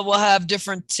child will have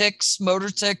different tics,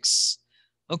 motor tics.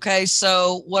 Okay,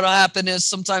 so what'll happen is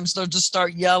sometimes they'll just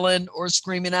start yelling or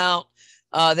screaming out.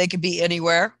 They could be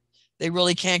anywhere. They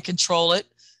really can't control it.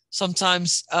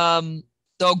 Sometimes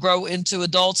they'll grow into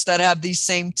adults that have these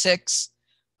same tics.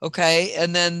 Okay,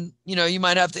 and then, you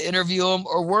might have to interview them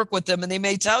or work with them, and they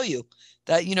may tell you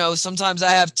that, sometimes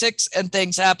I have tics and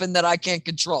things happen that I can't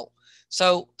control.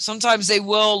 So sometimes they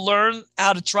will learn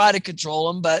how to try to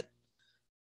control them, but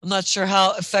I'm not sure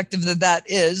how effective that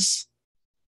is.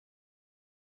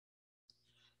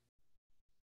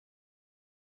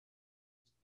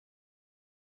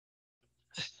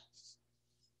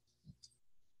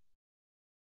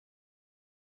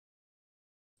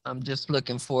 I'm just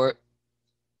looking for it.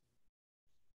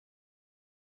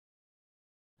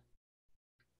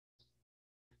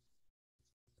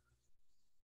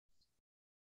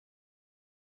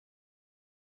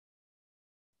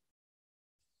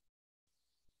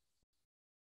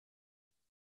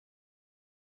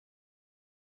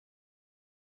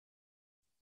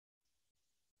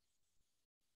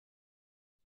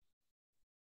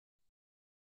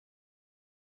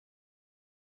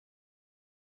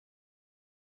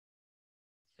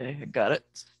 Okay, I got it.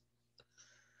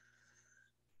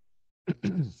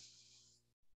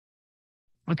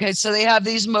 Okay, so they have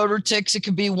these motor tics. It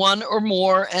could be one or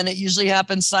more, and it usually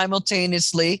happens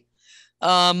simultaneously.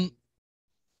 They're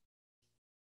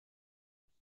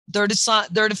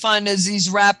defined as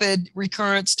these rapid,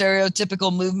 recurrent,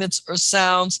 stereotypical movements or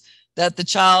sounds that the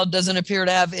child doesn't appear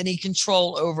to have any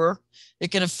control over. It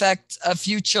can affect a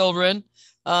few children,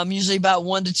 usually about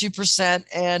 1% to 2%,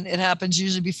 and it happens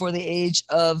usually before the age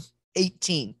of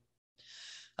 18.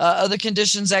 Other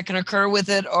conditions that can occur with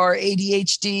it are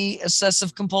ADHD,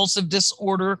 obsessive compulsive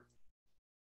disorder,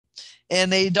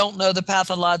 and they don't know the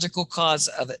pathological cause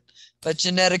of it, but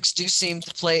genetics do seem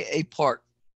to play a part.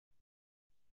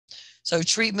 So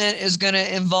treatment is going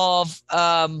to involve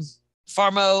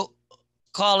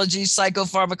pharmacology,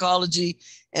 psychopharmacology,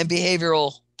 and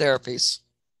behavioral therapies.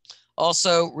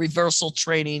 Also reversal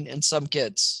training in some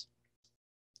kids.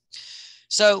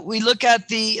 So we look at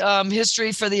the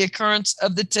history for the occurrence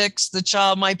of the tics. The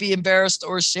child might be embarrassed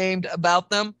or ashamed about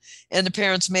them, and the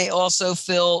parents may also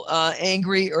feel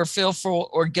angry or fearful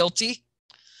or guilty.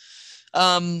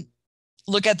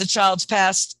 Look at the child's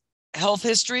past health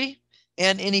history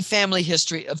and any family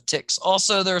history of tics.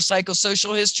 Also, their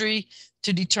psychosocial history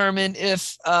to determine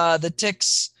if the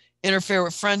tics interfere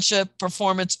with friendship,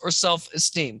 performance, or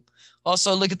self-esteem.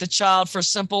 Also, look at the child for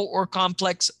simple or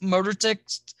complex motor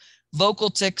tics. Vocal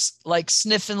tics like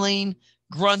sniffling,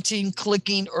 grunting,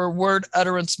 clicking, or word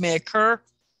utterance may occur.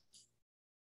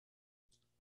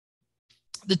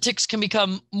 The tics can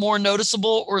become more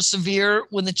noticeable or severe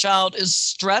when the child is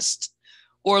stressed,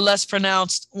 or less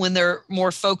pronounced when they're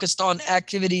more focused on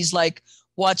activities like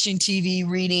watching TV,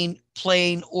 reading,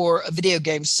 playing, or a video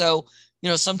game. So,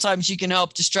 sometimes you can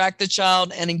help distract the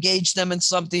child and engage them in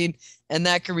something, and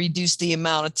that can reduce the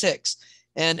amount of tics.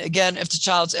 And again, if the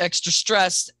child's extra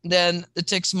stressed, then the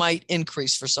tics might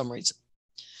increase for some reason.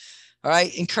 All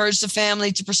right. Encourage the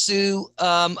family to pursue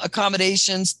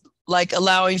accommodations like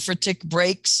allowing for tic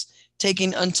breaks,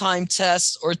 taking untimed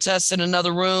tests or tests in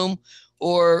another room,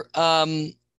 or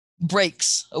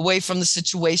breaks away from the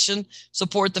situation.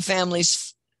 Support the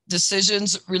family's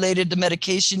decisions related to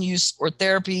medication use or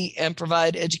therapy, and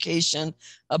provide education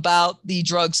about the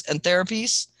drugs and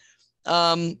therapies.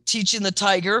 Teaching the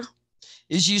Tiger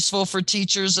is useful for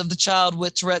teachers of the child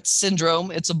with Tourette's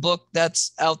syndrome. It's a book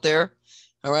that's out there.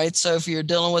 All right. So if you're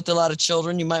dealing with a lot of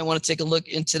children, you might want to take a look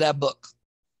into that book.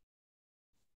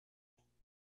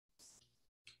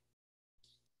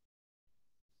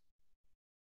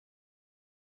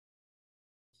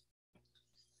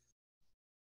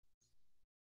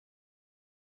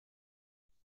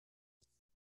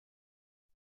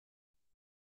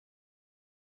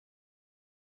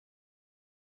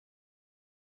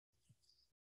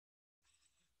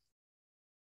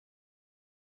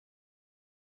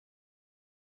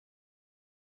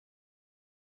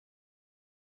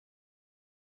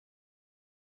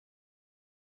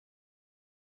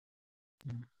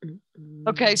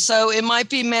 Okay, so it might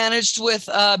be managed with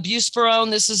buspirone.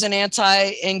 This is an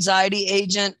anti-anxiety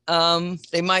agent.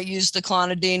 They might use the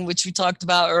clonidine, which we talked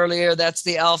about earlier. That's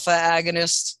the alpha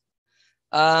agonist.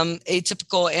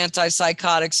 Atypical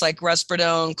antipsychotics like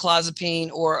risperidone,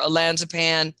 clozapine, or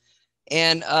olanzapine,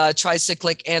 and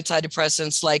tricyclic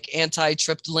antidepressants like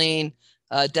amitriptyline,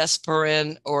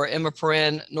 desiprin, or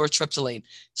imiprin, nortriptyline.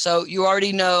 So you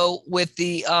already know with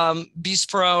the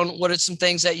buspirone, what are some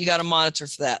things that you got to monitor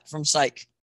for that from psych?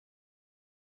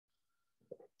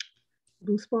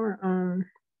 Buspirone,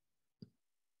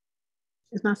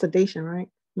 it's not sedation, right?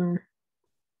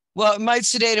 Well, it might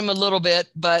sedate him a little bit,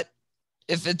 but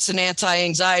if it's an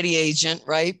anti-anxiety agent,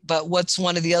 right? But what's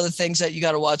one of the other things that you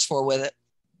got to watch for with it?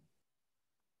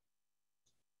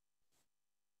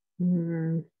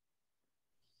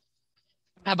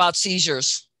 How about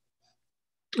seizures?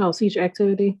 Oh, seizure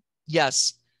activity?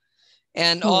 Yes.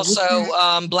 And also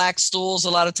black stools. A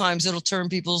lot of times it'll turn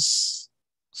people's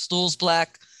stools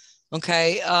black.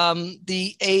 Okay.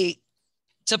 The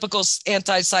atypical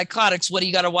antipsychotics, what do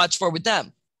you got to watch for with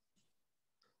them?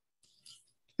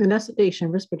 And that's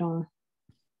sedation, risperidone.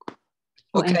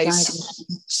 Okay.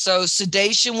 So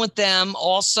sedation with them.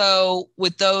 Also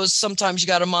with those, sometimes you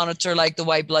got to monitor like the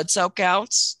white blood cell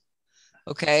counts.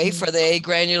 Okay. For the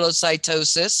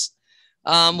agranulocytosis.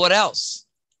 What else?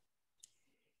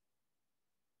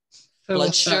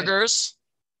 Blood sugars,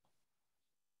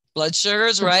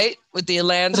 right? With the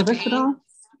olanzapine,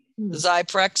 the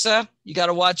Zyprexa, you got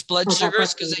to watch blood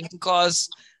sugars because it can cause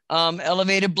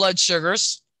elevated blood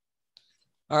sugars.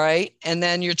 All right. And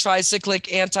then your tricyclic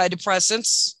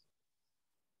antidepressants.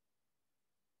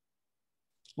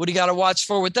 What do you got to watch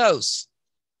for with those?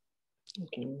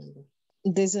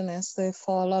 Dizziness, they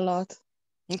fall a lot.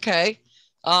 Okay.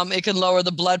 It can lower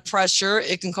the blood pressure.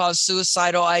 It can cause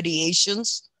suicidal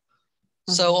ideations.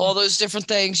 So all those different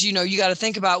things, you got to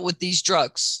think about with these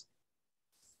drugs.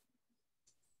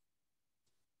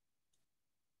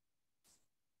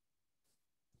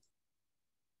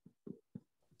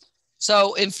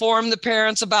 So inform the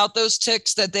parents about those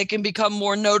tics, that they can become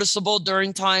more noticeable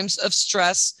during times of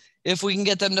stress. If we can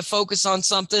get them to focus on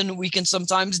something, we can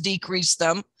sometimes decrease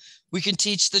them. We can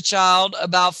teach the child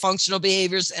about functional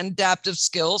behaviors and adaptive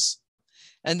skills.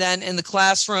 And then in the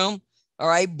classroom, all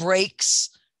right, breaks,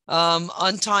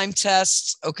 untimed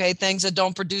tests, okay, things that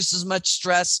don't produce as much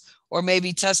stress, or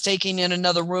maybe test taking in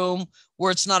another room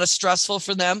where it's not as stressful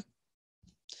for them.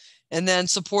 And then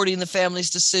supporting the family's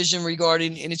decision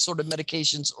regarding any sort of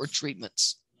medications or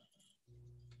treatments.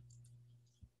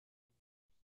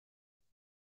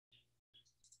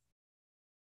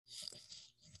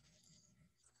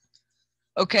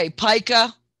 Okay,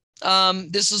 pica.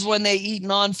 This is when they eat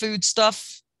non-food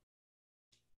stuff.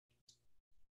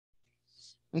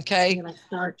 Okay,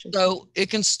 so it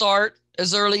can start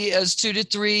as early as 2 to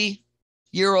 3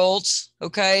 year olds.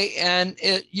 Okay, and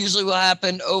it usually will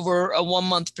happen over a 1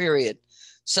 month period.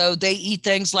 So they eat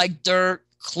things like dirt,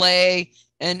 clay,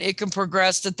 and it can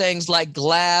progress to things like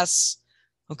glass.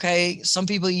 Okay, some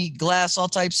people eat glass, all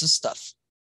types of stuff.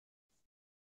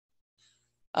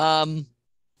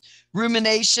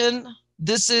 Rumination.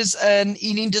 This is an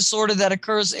eating disorder that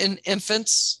occurs in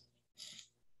infants.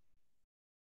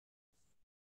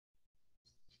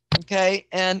 Okay.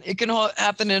 And it can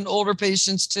happen in older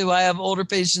patients too. I have older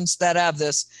patients that have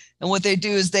this. And what they do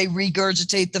is they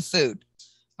regurgitate the food.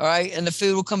 All right. And the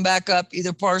food will come back up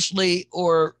either partially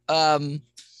or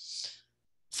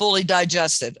fully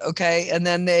digested. Okay. And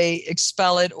then they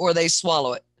expel it or they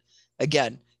swallow it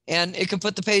again. And it can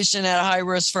put the patient at a high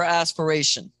risk for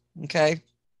aspiration. Okay.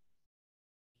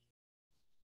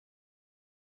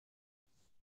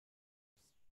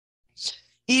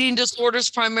 Eating disorders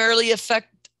primarily affect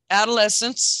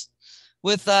adolescents,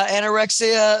 with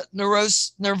anorexia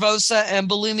nervosa and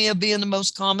bulimia being the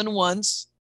most common ones.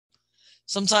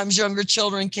 Sometimes younger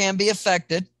children can be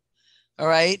affected. All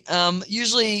right.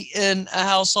 Usually in a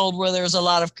household where there's a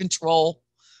lot of control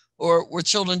or where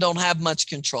children don't have much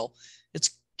control.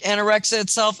 Anorexia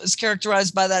itself is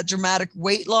characterized by that dramatic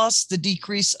weight loss, the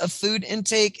decrease of food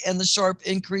intake, and the sharp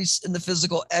increase in the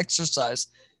physical exercise.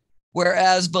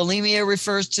 Whereas bulimia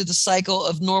refers to the cycle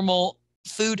of normal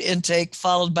food intake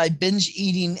followed by binge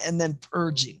eating and then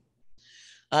purging.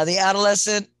 The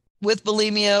adolescent with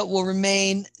bulimia will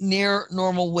remain near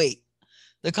normal weight.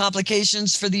 The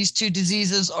complications for these two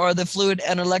diseases are the fluid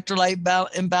and electrolyte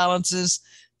imbalances,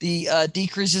 the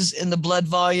decreases in the blood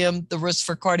volume, the risk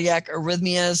for cardiac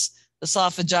arrhythmias,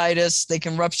 esophagitis. They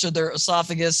can rupture their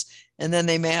esophagus, and then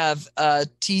they may have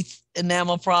teeth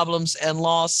enamel problems and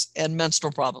loss and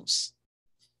menstrual problems.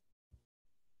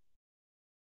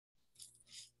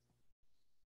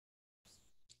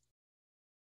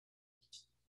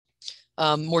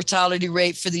 Mortality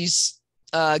rate for these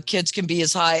kids can be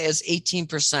as high as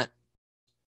 18%.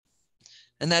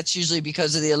 And that's usually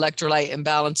because of the electrolyte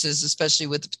imbalances, especially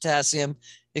with the potassium.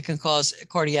 It can cause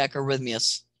cardiac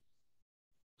arrhythmias.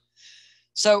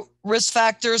 So risk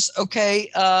factors,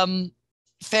 okay.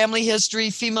 Family history,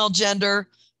 female gender,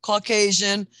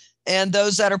 Caucasian, and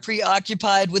those that are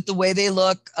preoccupied with the way they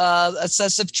look,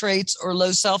 excessive traits or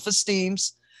low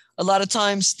self-esteems. A lot of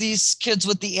times these kids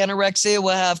with the anorexia will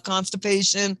have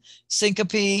constipation,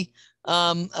 syncope,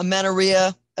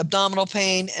 amenorrhea, abdominal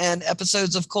pain, and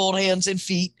episodes of cold hands and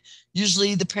feet.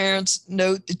 Usually the parents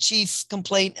note the chief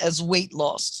complaint as weight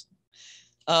loss.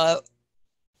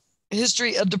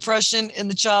 History of depression in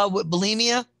the child with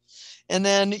bulimia. And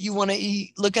then you want to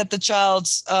look at the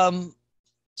child's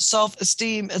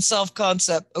self-esteem and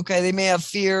self-concept. Okay, they may have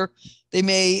fear. They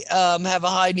may have a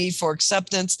high need for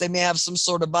acceptance. They may have some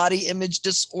sort of body image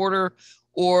disorder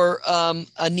or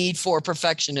a need for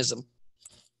perfectionism.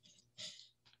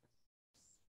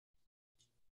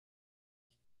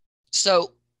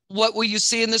 So what will you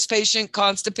see in this patient?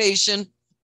 Constipation,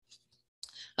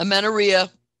 amenorrhea,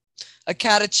 a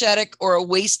catachetic or a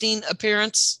wasting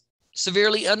appearance,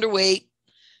 severely underweight,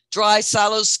 dry,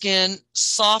 sallow skin,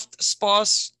 soft,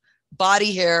 sparse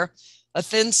body hair, a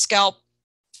thin scalp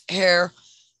hair.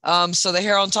 So the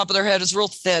hair on top of their head is real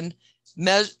thin.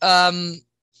 The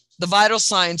vital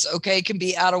signs, okay, can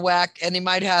be out of whack, and they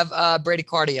might have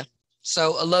bradycardia.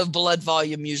 So a low blood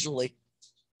volume usually.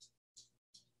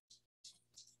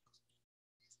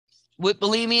 With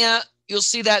bulimia, you'll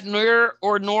see that near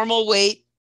or normal weight.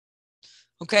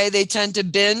 Okay, they tend to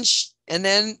binge and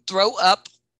then throw up.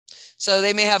 So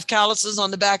they may have calluses on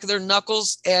the back of their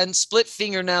knuckles and split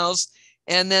fingernails,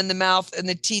 and then the mouth and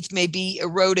the teeth may be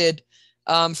eroded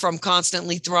from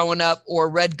constantly throwing up, or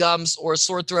red gums or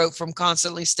sore throat from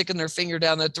constantly sticking their finger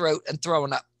down their throat and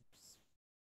throwing up.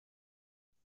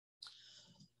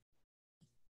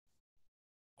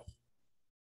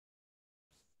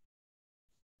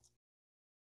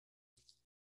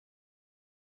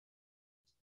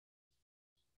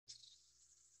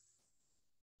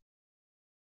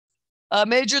 A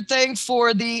major thing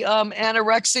for the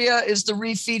anorexia is the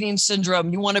refeeding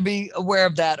syndrome. You want to be aware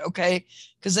of that, okay?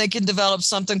 Because they can develop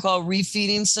something called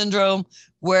refeeding syndrome,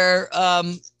 where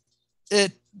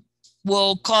it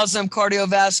will cause them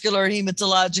cardiovascular,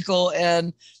 hematological,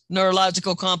 and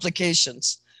neurological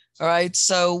complications. All right,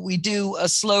 so we do a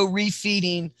slow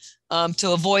refeeding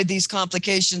to avoid these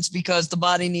complications, because the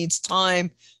body needs time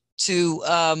to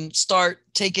start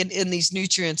taking in these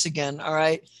nutrients again. All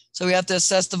right. So we have to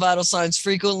assess the vital signs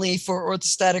frequently for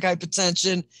orthostatic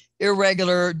hypotension,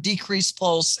 irregular, decreased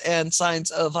pulse, and signs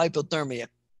of hypothermia.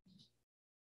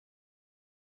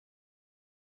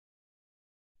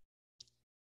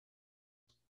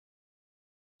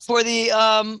 For the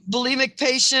bulimic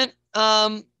patient,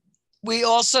 we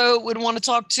also would want to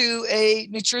talk to a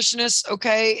nutritionist,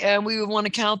 okay? And we would want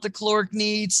to count the caloric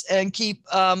needs and keep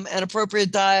an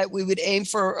appropriate diet. We would aim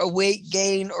for a weight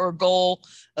gain or goal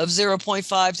of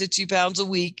 0.5 to 2 pounds a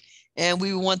week. And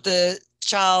we would want the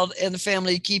child and the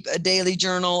family to keep a daily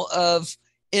journal of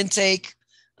intake,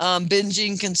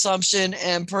 binging, consumption,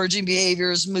 and purging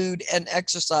behaviors, mood, and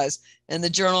exercise. And the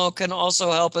journal can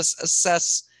also help us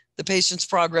assess the patient's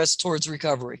progress towards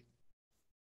recovery.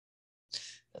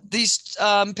 These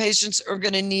patients are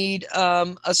going to need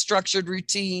a structured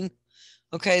routine,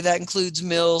 okay, that includes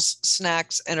meals,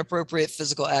 snacks, and appropriate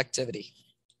physical activity.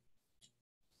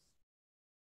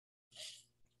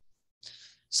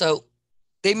 So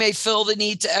they may feel the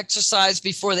need to exercise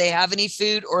before they have any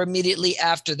food or immediately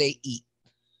after they eat.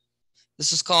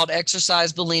 This is called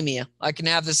exercise bulimia. I can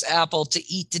have this apple to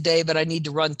eat today, but I need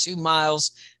to run 2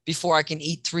 miles before I can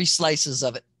eat 3 slices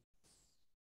of it.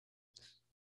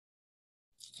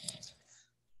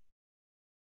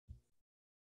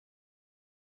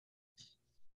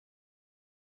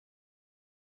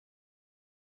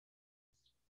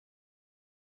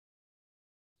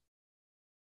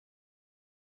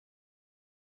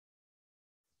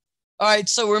 All right,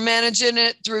 so we're managing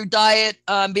it through diet,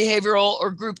 behavioral or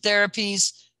group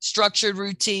therapies, structured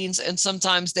routines, and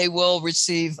sometimes they will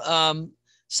receive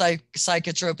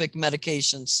psychotropic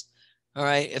medications, all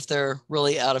right, if they're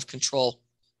really out of control.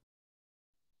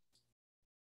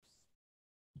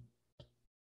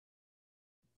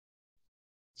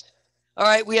 All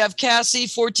right, we have Cassie,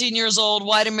 14 years old,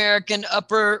 white American,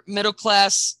 upper middle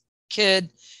class kid.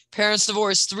 Parents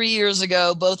divorced 3 years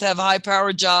ago, both have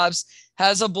high-powered jobs,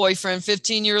 has a boyfriend,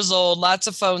 15 years old, lots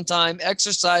of phone time,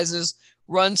 exercises,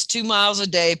 runs 2 miles a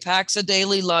day, packs a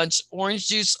daily lunch, orange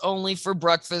juice only for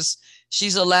breakfast.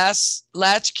 She's a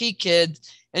latchkey kid,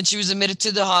 and she was admitted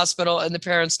to the hospital, and the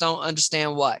parents don't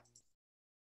understand why.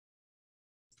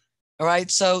 All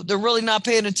right, so they're really not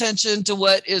paying attention to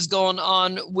what is going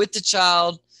on with the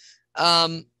child.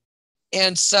 And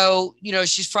so, you know,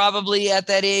 she's probably at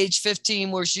that age, 15,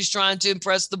 where she's trying to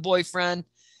impress the boyfriend,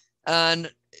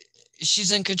 and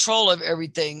she's in control of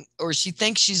everything, or she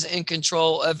thinks she's in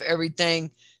control of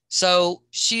everything. So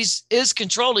is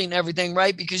controlling everything,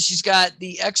 right? Because she's got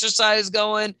the exercise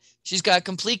going. She's got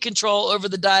complete control over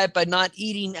the diet by not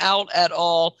eating out at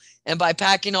all. And by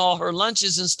packing all her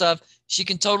lunches and stuff, she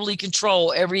can totally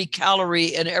control every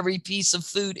calorie and every piece of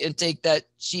food intake that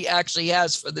she actually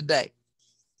has for the day.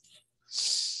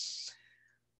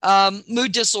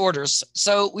 Mood disorders.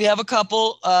 So we have a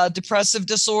couple, depressive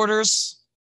disorders,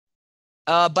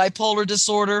 bipolar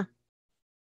disorder.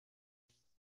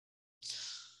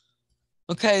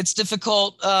 Okay, it's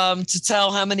difficult to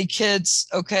tell how many kids,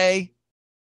 okay,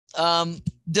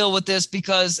 deal with this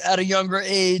because at a younger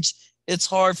age, it's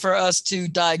hard for us to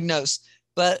diagnose.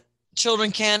 But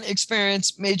children can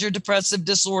experience major depressive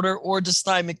disorder or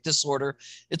dysthymic disorder.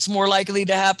 It's more likely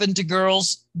to happen to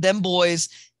girls than boys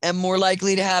and more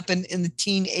likely to happen in the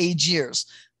teenage years.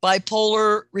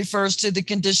 Bipolar refers to the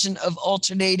condition of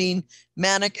alternating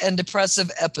manic and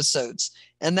depressive episodes,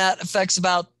 and that affects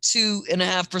about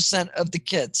 2.5% of the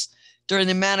kids. During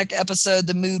the manic episode,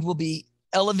 the mood will be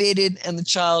elevated and the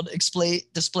child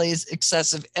displays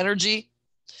excessive energy.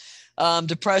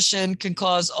 Depression can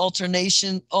cause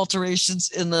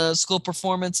alterations in the school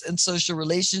performance and social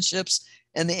relationships,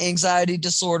 and the anxiety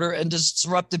disorder and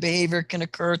disruptive behavior can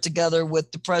occur together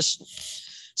with depression.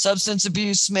 Substance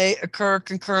abuse may occur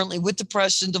concurrently with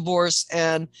depression, divorce,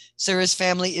 and serious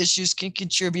family issues can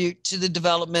contribute to the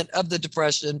development of the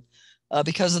depression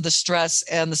because of the stress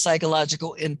and the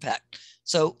psychological impact.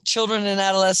 So children and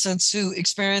adolescents who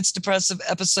experience depressive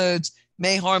episodes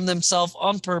may harm themselves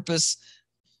on purpose,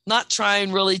 not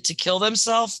trying really to kill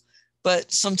themselves,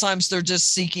 but sometimes they're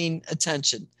just seeking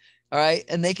attention, all right?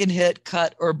 And they can hit,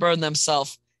 cut, or burn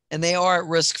themselves, and they are at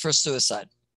risk for suicide.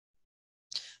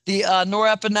 The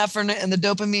norepinephrine and the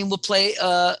dopamine will play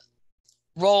a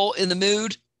role in the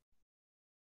mood.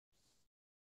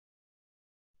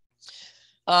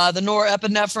 The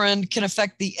norepinephrine can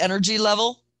affect the energy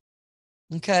level,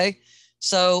 okay?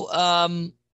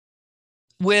 So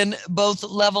when both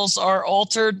levels are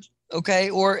altered,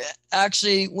 okay, or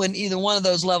actually when either one of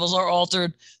those levels are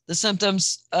altered, the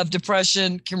symptoms of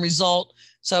depression can result.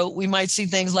 So we might see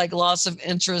things like loss of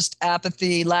interest,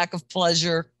 apathy, lack of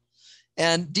pleasure,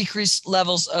 and decreased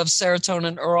levels of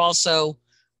serotonin are also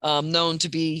known to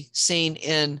be seen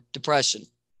in depression.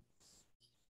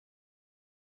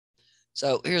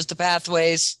 So here's the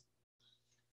pathways,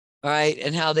 all right,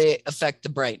 and how they affect the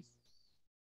brain.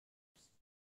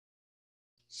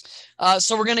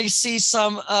 So we're going to see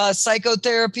some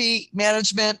psychotherapy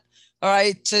management, all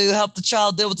right, to help the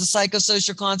child deal with the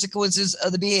psychosocial consequences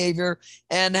of the behavior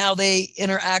and how they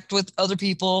interact with other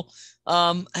people,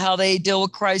 how they deal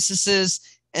with crises,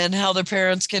 and how their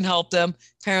parents can help them.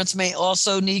 Parents may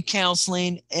also need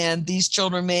counseling, and these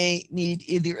children may need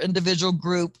either individual,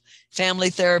 group, family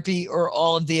therapy, or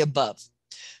all of the above.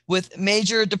 With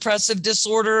major depressive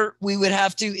disorder, we would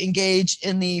have to engage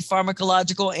in the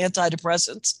pharmacological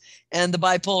antidepressants, and the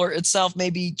bipolar itself may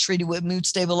be treated with mood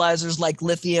stabilizers like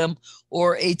lithium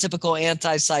or atypical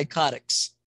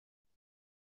antipsychotics.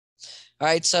 All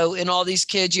right, so in all these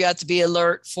kids, you have to be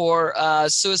alert for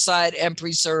suicide and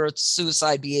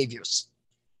pre-suicide behaviors.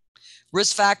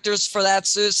 Risk factors for that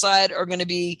suicide are going to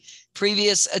be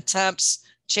previous attempts,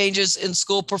 changes in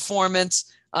school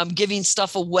performance, giving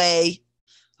stuff away,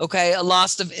 okay, a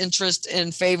loss of interest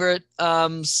in favorite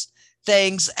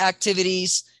things,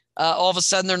 activities. All of a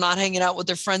sudden, they're not hanging out with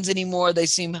their friends anymore. They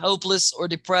seem hopeless or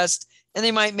depressed, and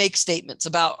they might make statements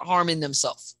about harming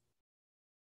themselves.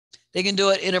 They can do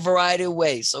it in a variety of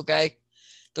ways, okay?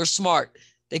 They're smart.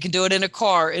 They can do it in a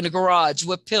car, in a garage,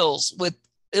 with pills, with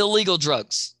illegal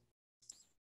drugs.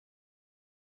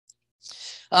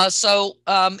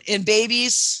 In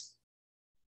babies,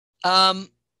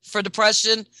 for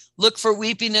depression, look for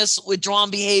weepiness, withdrawn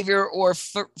behavior, or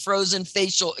frozen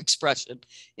facial expression.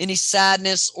 Any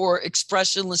sadness or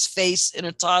expressionless face in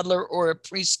a toddler or a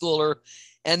preschooler.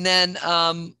 And then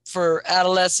for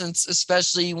adolescents,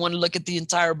 especially, you want to look at the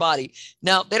entire body.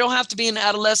 Now, they don't have to be in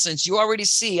adolescence. I'm already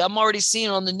seeing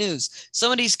on the news,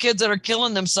 some of these kids that are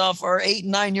killing themselves are 8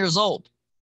 and 9 years old.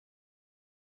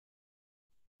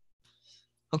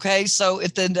 Okay, so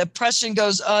if the depression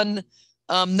goes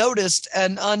unnoticed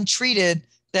and untreated,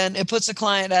 then it puts a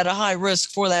client at a high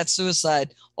risk for that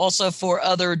suicide. Also for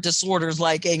other disorders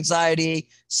like anxiety,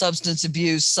 substance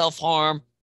abuse, self-harm.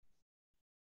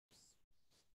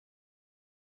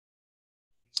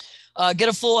 Get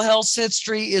a full health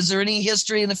history. Is there any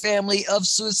history in the family of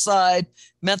suicide,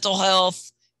 mental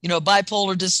health,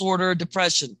 bipolar disorder,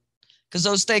 depression? Because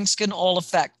those things can all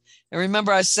affect. And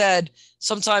remember, I said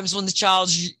sometimes when the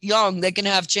child's young, they can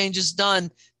have changes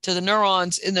done to the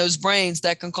neurons in those brains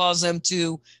that can cause them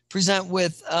to present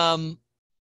with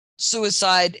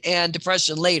suicide and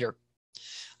depression later.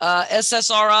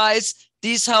 SSRIs,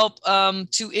 these help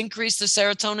to increase the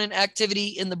serotonin activity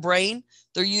in the brain.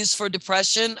 They're used for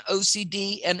depression,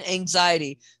 OCD, and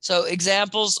anxiety. So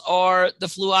examples are the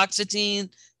fluoxetine,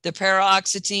 the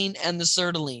paroxetine, and the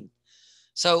sertraline.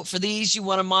 So for these, you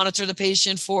want to monitor the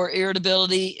patient for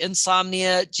irritability,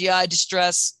 insomnia, GI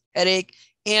distress, headache,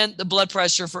 and the blood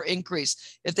pressure for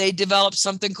increase. If they develop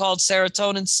something called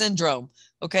serotonin syndrome,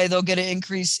 okay, they'll get an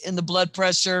increase in the blood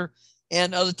pressure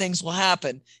and other things will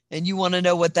happen. And you want to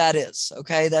know what that is,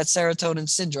 okay? That's serotonin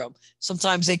syndrome.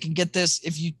 Sometimes they can get this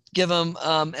if you give them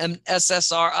an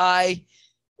SSRI,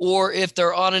 or if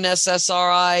they're on an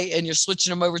SSRI and you're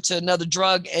switching them over to another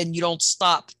drug and you don't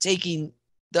stop taking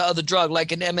the other drug,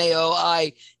 like an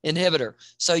MAOI inhibitor.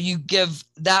 So you give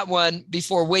that one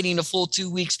before waiting a full 2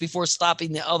 weeks before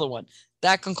stopping the other one.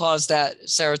 That can cause that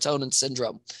serotonin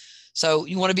syndrome. So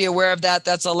you want to be aware of that.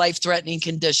 That's a life-threatening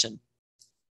condition.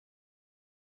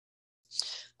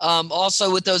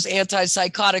 Also with those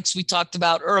antipsychotics we talked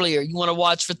about earlier, you want to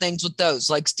watch for things with those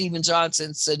like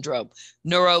Stevens-Johnson syndrome,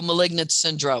 neuromalignant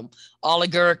syndrome,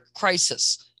 oliguric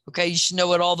crisis. Okay, you should know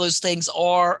what all those things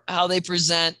are, how they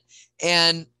present,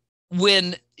 and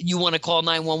when you want to call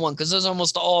 911, because those are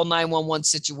almost all 911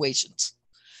 situations.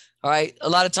 All right, a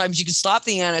lot of times you can stop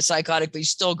the antipsychotic, but you're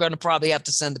still going to probably have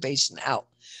to send the patient out.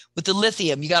 With the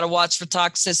lithium, you got to watch for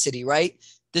toxicity, right?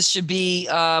 This should be,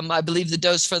 I believe the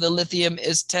dose for the lithium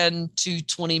is 10 to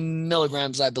 20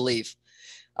 milligrams, I believe.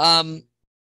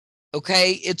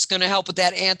 Okay, it's going to help with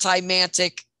that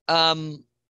anti-mantic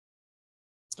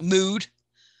mood.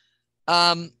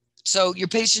 So your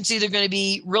patient's either going to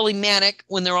be really manic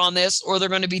when they're on this, or they're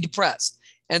going to be depressed.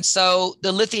 And so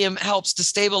the lithium helps to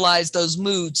stabilize those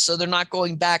moods so they're not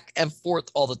going back and forth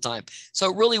all the time.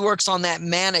 So it really works on that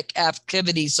manic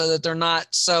activity so that they're not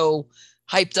so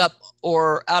hyped up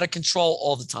or out of control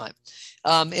all the time.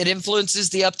 It influences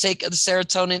the uptake of the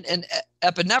serotonin and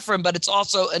epinephrine, but it's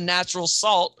also a natural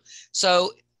salt.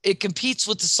 So it competes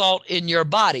with the salt in your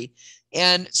body.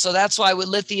 And so that's why with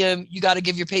lithium, you got to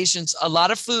give your patients a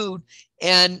lot of food,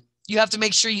 and you have to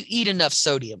make sure you eat enough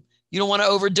sodium. You don't want to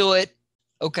overdo it.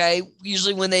 Okay.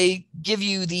 Usually when they give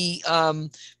you the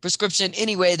prescription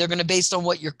anyway, they're going to based on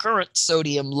what your current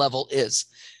sodium level is.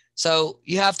 So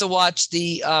you have to watch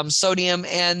the sodium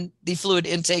and the fluid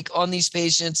intake on these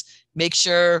patients. Make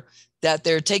sure that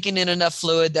they're taking in enough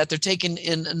fluid, that they're taking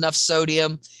in enough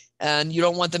sodium, and you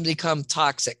don't want them to become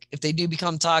toxic. If they do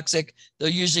become toxic, they'll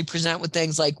usually present with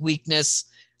things like weakness,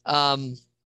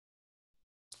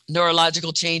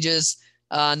 neurological changes,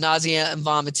 nausea, and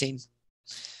vomiting.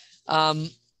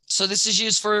 So this is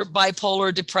used for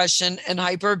bipolar depression and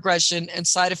hyperaggression, and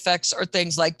side effects are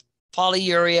things like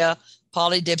polyuria,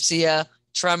 polydipsia,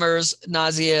 tremors,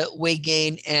 nausea, weight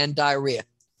gain, and diarrhea.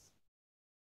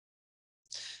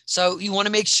 So you want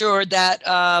to make sure that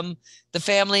the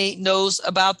family knows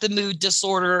about the mood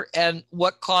disorder and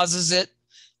what causes it.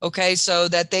 Okay, so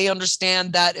that they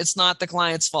understand that it's not the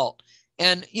client's fault.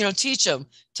 And, teach them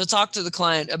to talk to the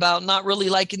client about not really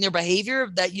liking their behavior,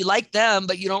 that you like them,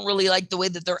 but you don't really like the way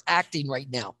that they're acting right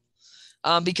now.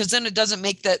 Because then it doesn't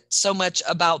make that so much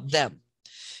about them.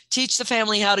 Teach the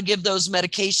family how to give those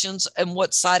medications and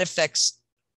what side effects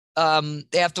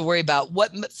they have to worry about.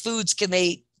 What foods can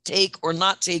they take or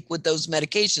not take with those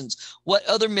medications? What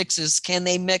other mixes can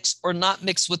they mix or not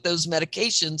mix with those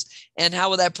medications? And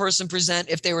how will that person present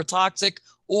if they were toxic,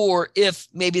 or if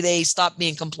maybe they stop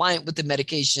being compliant with the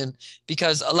medication?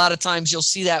 Because a lot of times you'll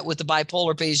see that with the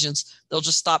bipolar patients, they'll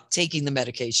just stop taking the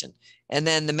medication. And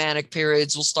then the manic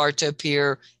periods will start to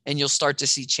appear and you'll start to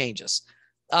see changes.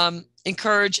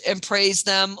 Encourage and praise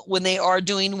them when they are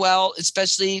doing well,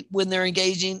 especially when they're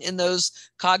engaging in those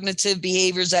cognitive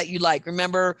behaviors that you like.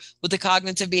 Remember, with the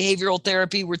cognitive behavioral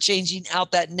therapy, we're changing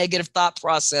out that negative thought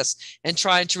process and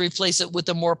trying to replace it with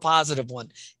a more positive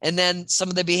one. And then some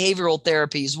of the behavioral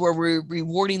therapies where we're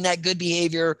rewarding that good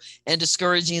behavior and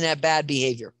discouraging that bad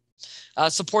behavior.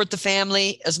 Support the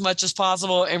family as much as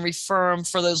possible and refer them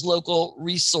for those local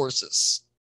resources.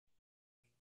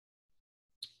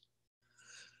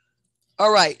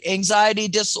 All right, anxiety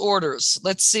disorders.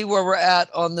 Let's see where we're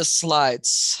at on the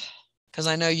slides, because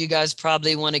I know you guys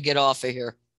probably want to get off of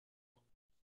here.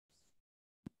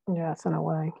 Yeah, it's in a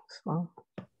way. So.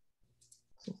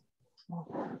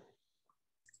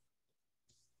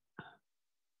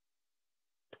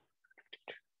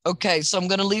 Okay, so I'm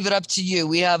going to leave it up to you.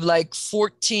 We have like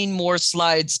 14 more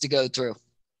slides to go through.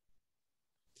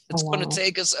 It's going to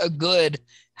take us a good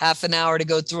half an hour to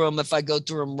go through them if I go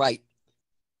through them right.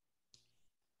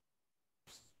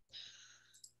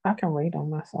 I can read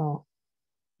them myself.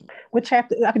 What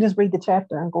chapter? I can just read the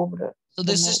chapter and go over it. So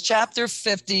this is chapter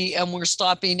 50, and we're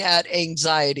stopping at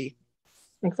anxiety.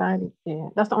 Anxiety, yeah.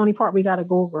 That's the only part we got to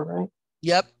go over, right?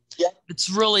 Yep. It's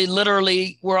really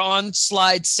literally, we're on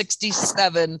slide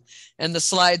 67 and the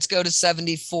slides go to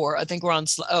 74. I think we're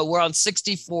on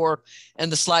 64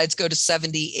 and the slides go to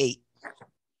 78.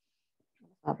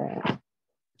 Not bad.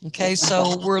 Okay,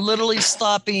 so we're literally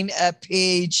stopping at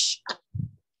page,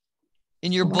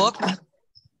 in your book,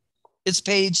 it's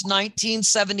page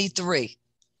 1973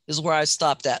 is where I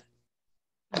stopped at.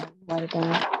 Write it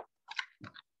down.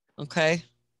 Okay.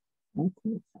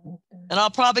 And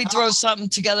I'll probably throw something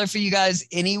together for you guys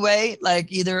anyway,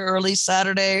 like either early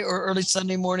Saturday or early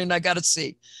Sunday morning. I got to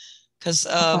see, because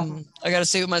I got to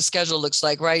see what my schedule looks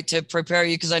like, right, to prepare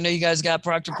you, because I know you guys got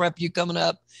Proctor Prep U coming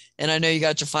up, and I know you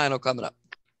got your final coming up.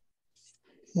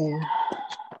 Yeah.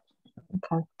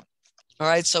 Okay. All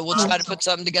right, so we'll try to put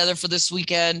something together for this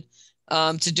weekend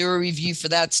to do a review for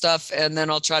that stuff, and then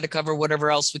I'll try to cover whatever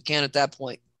else we can at that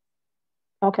point.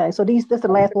 Okay, so this is the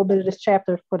last little bit of this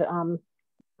chapter for the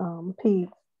P.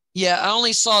 Yeah, I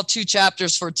only saw 2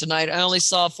 chapters for tonight. I only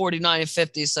saw 49 and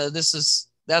 50, so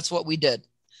that's what we did.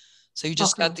 So you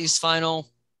just got these final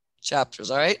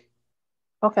chapters, all right?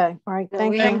 Okay, all right,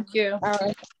 thank you. All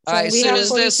right. All right, as soon as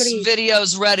this video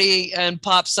is ready and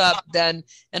pops up, then,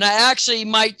 and I actually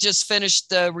might just finish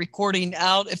the recording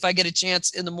out if I get a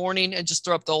chance in the morning and just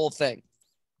throw up the whole thing.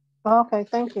 Okay,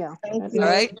 thank you. All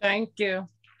right. Thank you.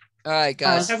 All right,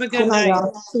 guys. Have a good night.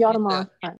 See y'all tomorrow.